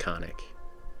 Iconic.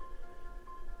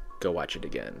 Go watch it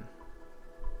again,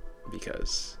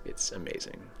 because it's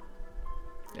amazing.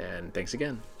 And thanks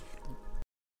again.